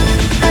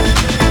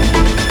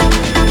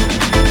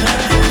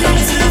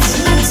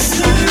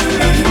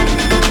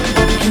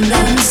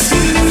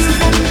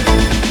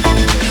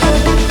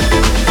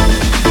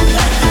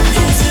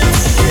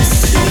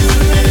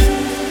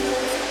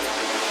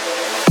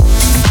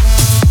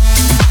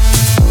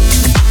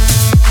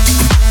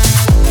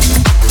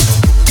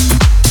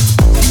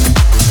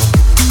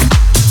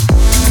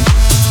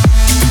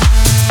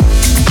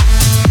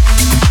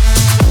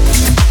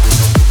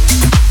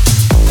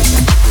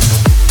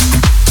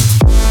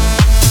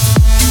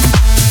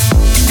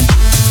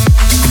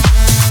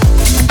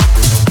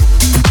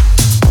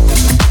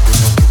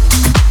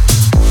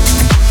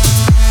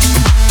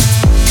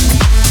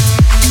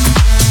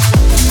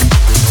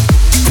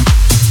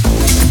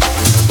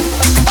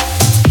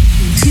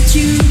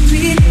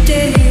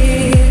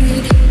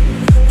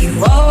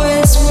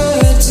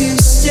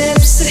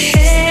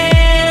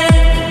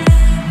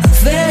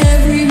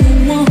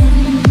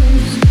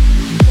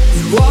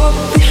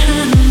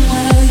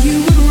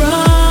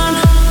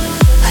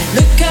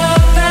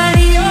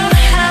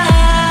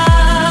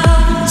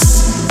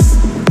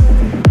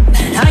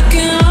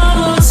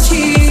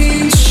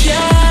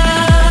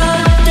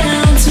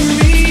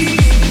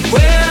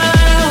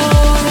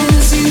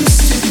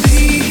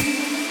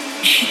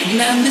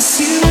 And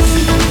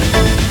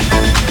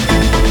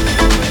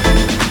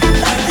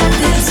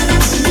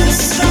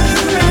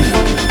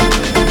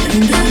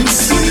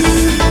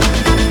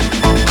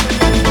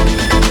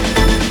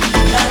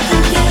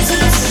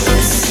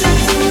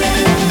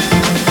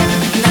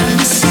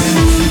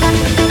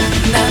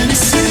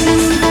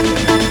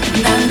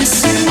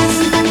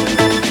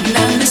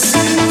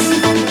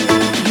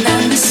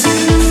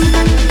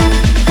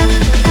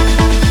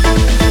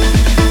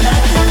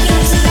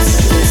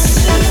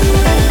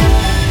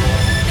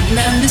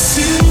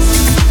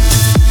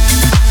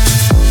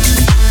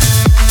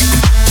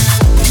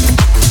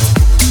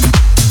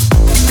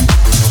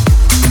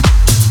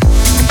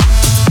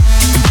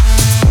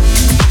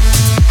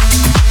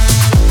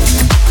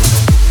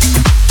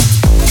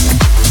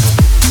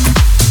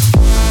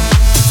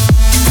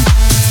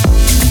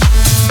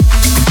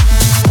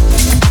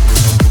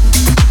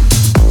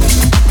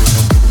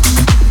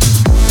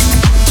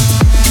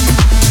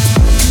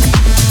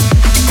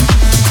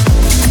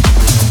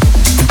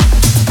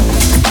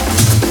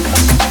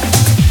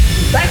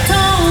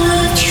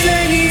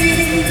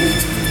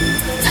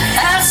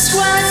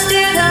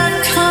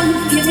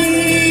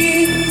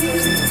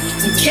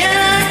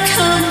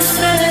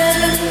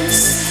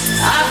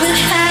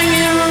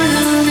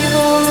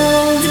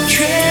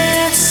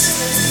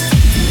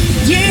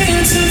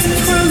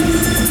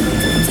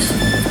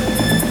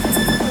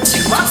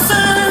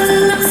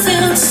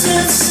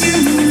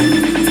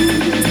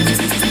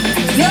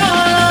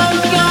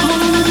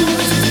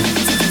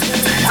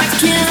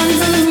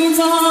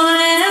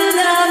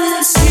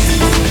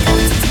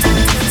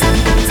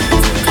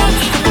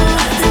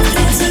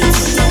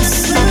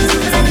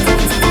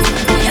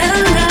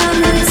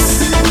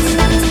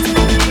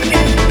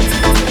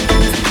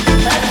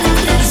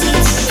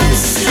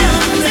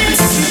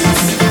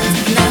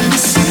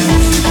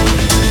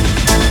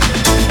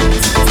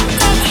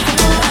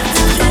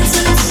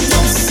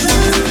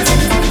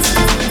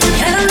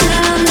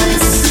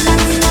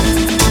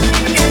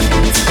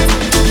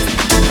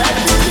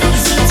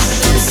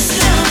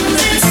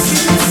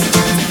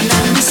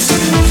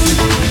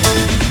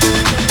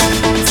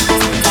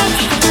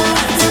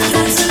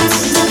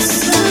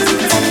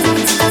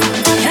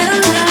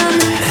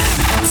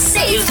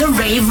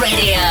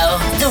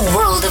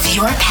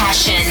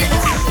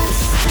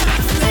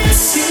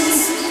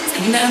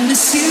I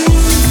miss you.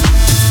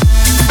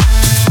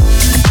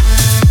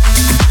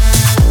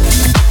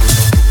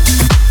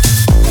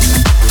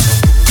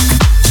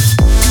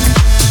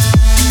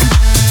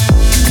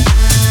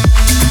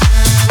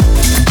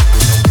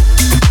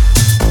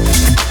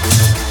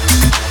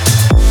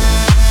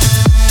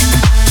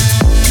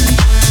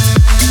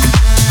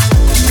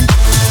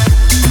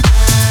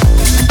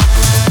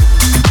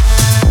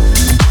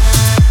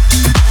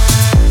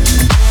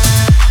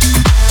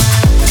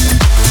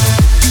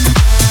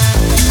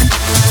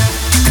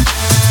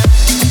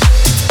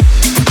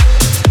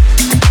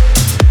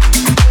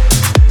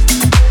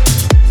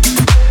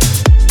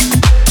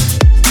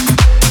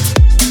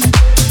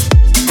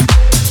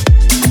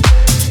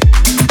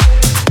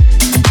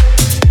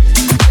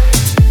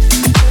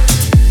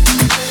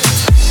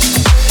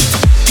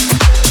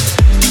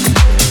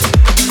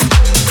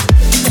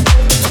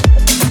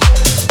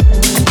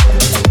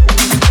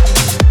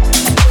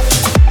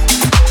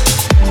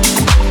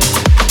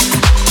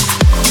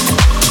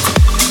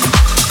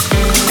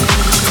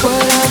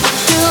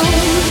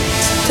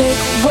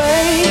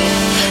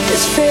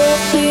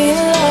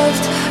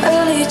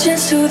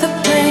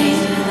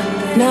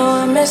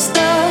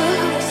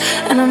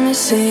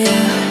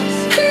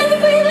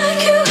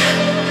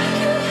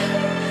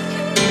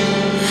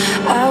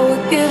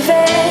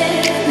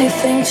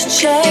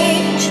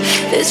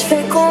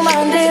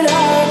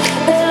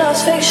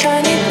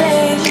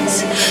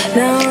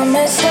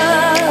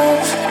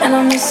 And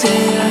I miss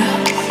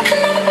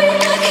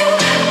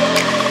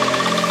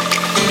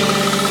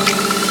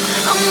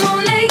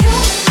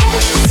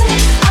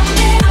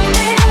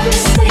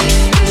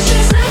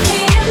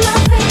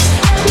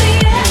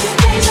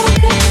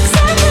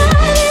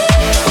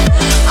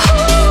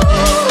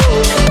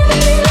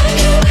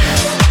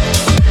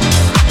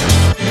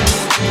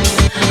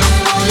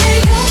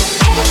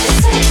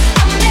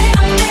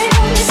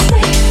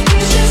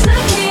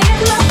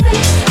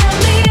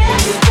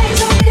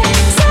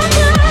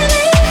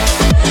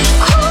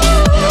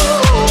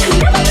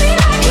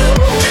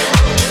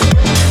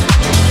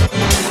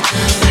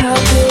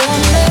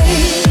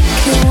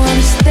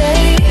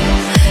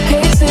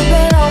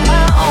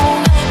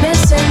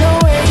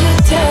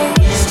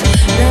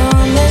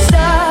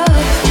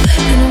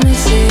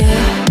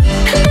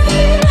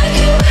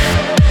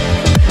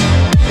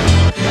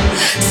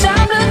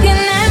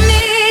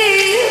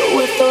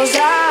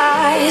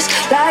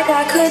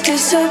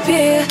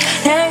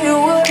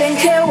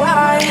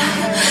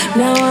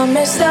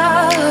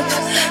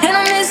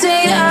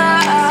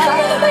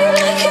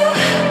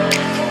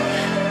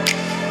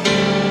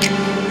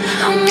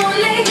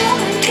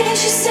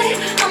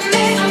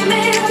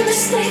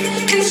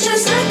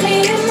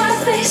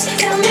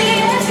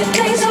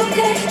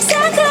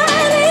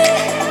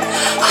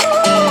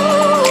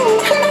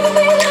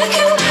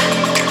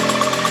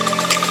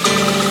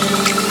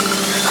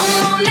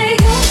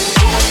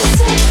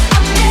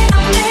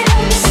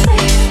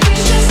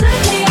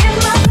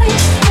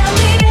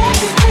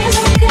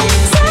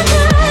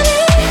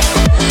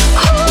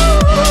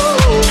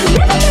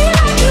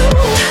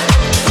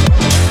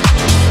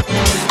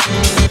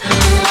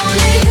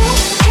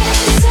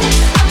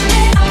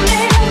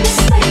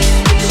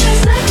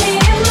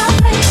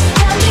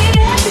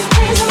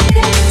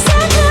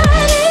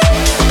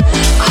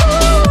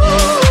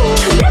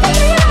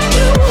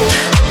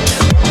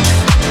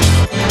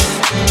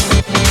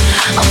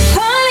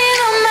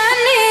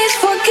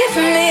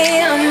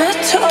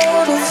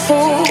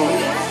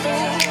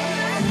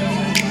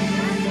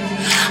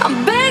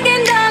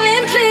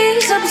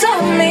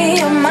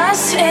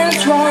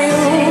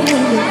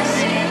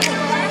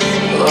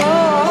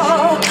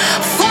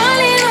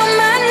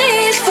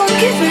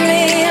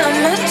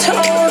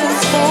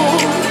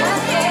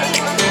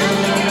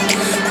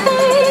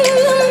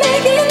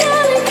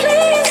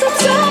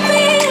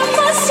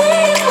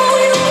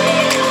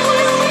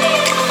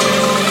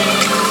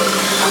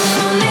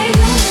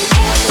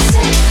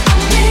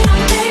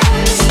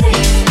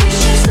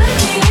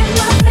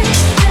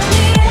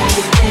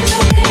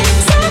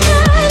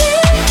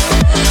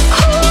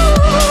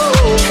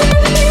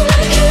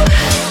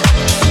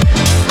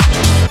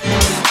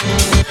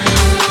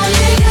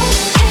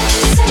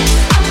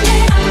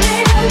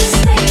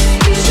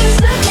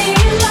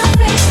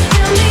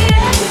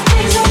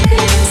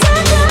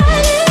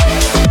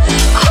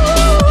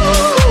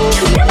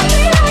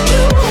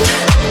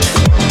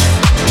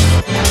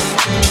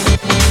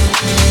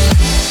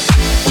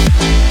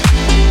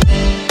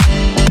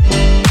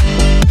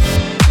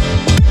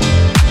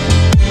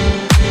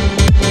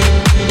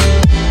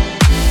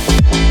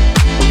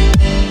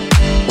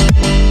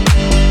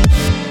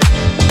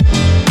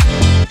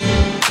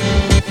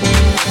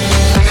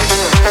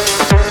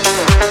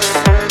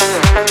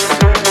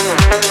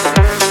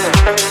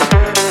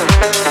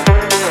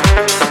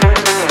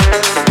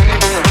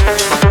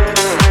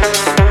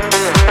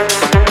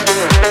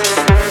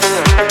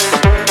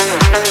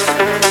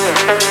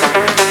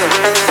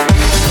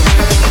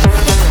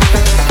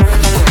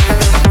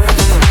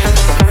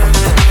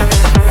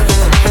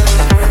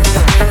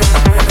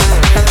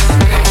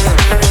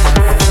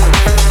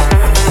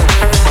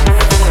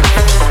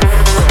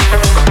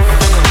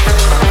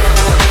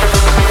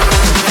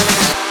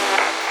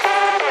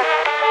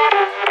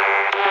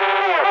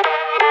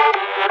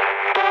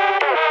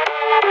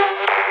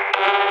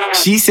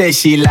She said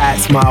she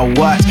likes my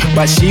watch,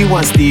 but she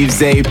wants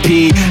Steve's AP.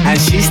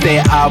 And she stay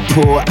up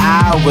all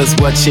hours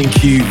watching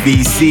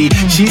QVC.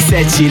 She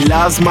said she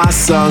loves my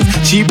songs,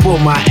 she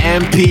bought my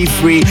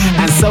MP3.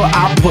 And so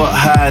I put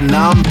her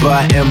number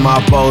in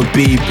my bold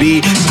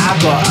BB. I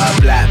got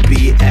a black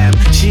BM,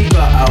 she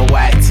got a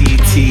white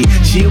TT.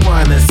 She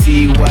wanna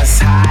see what's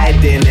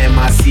hiding in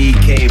my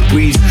CK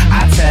briefs.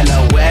 I tell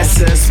her wear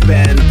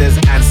suspenders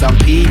and some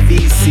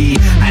PVC,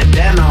 and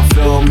then I'll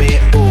film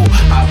it all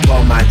up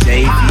on my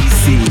JVC.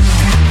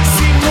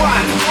 Scene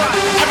one,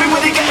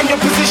 everybody get in your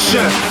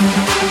position.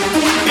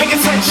 Pay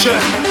attention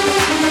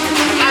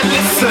and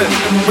listen.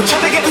 We're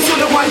trying to get this all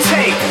in one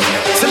take,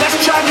 so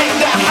let's try and make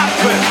that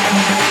happen.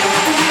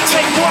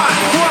 Take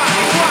one,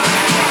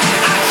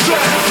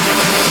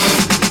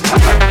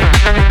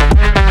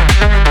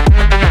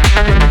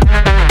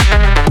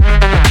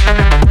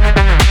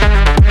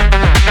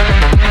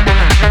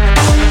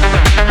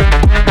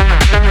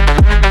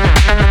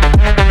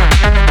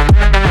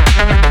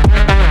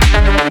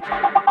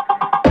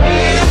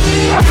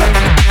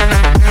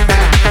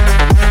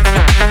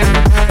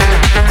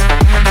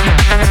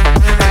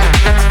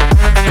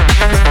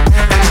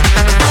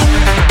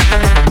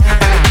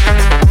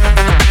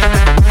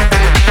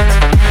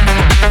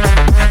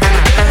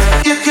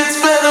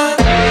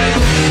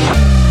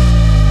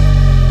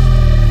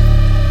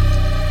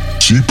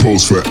 She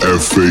posts for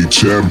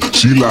FHM.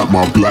 She like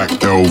my black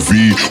LV.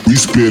 We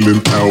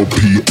spilling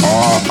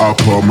LPR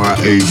up on my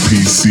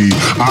APC.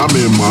 I'm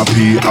in my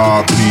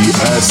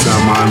PRPS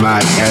and my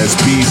Nike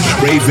SBs.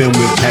 Raving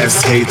with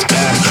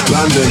SHM.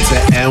 London to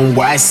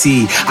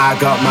NYC. I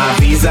got my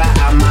visa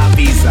and my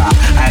visa.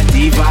 A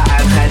diva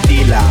and her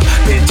dealer.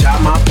 Bitch,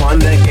 I'm up on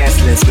the guest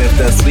list with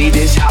the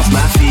Swedish house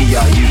mafia.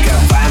 You can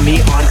find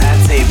me on a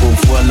table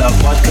full of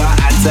vodka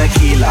and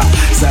tequila,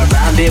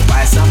 surrounded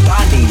by some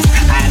bunnies,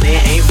 and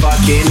it ain't fucking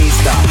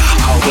Easter.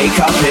 I wake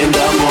up in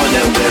the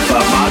morning with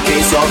a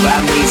marquise of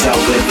amnesia,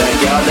 with a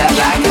girl that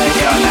like a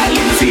girl like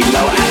Lindsay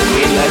Low and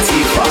Queen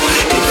Latifah.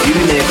 If you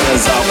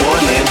niggas are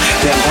ballin',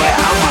 then boy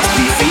I must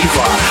be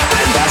fever,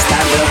 and that's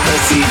the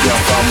procedure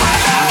from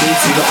Miami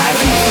to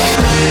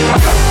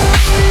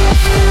Ibiza.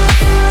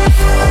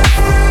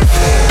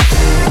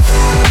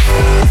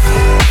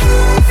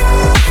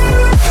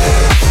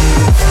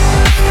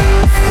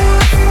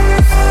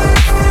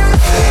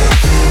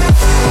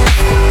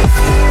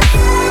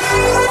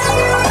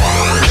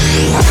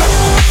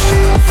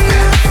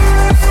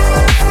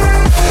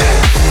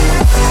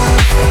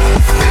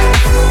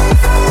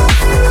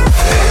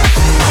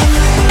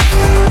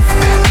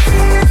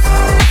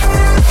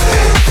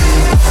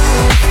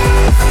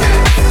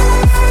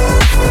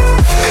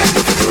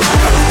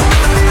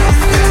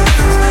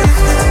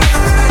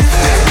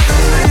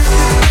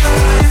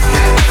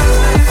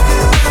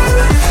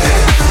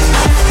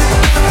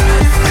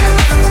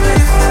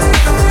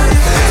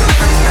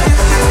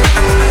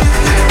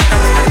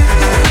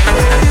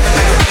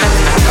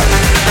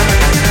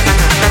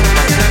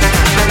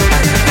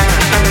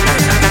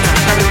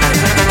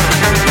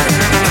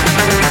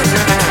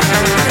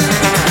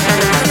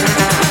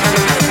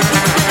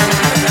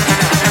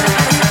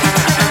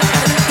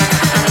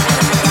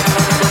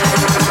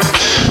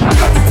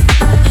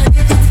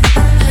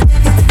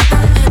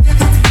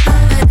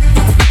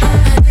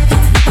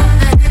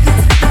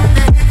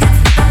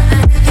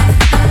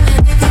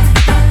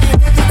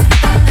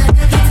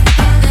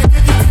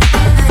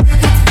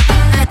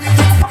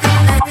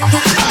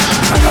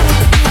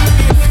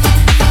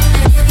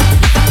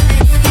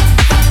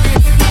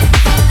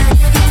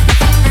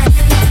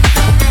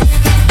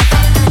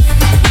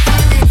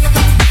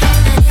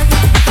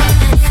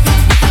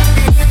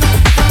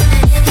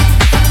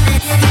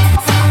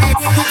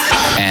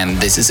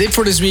 This is it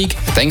for this week.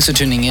 Thanks for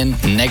tuning in.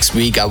 Next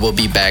week I will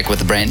be back with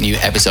a brand new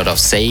episode of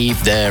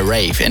Save the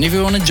Rave. And if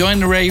you want to join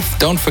the rave,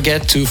 don't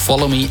forget to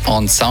follow me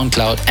on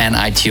SoundCloud and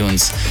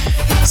iTunes.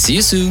 See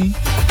you soon.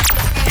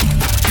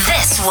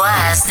 This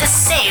was the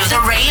Save the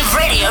Rave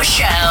radio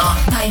show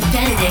by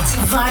Benedict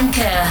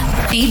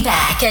Vanke. Be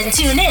back and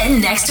tune in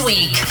next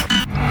week.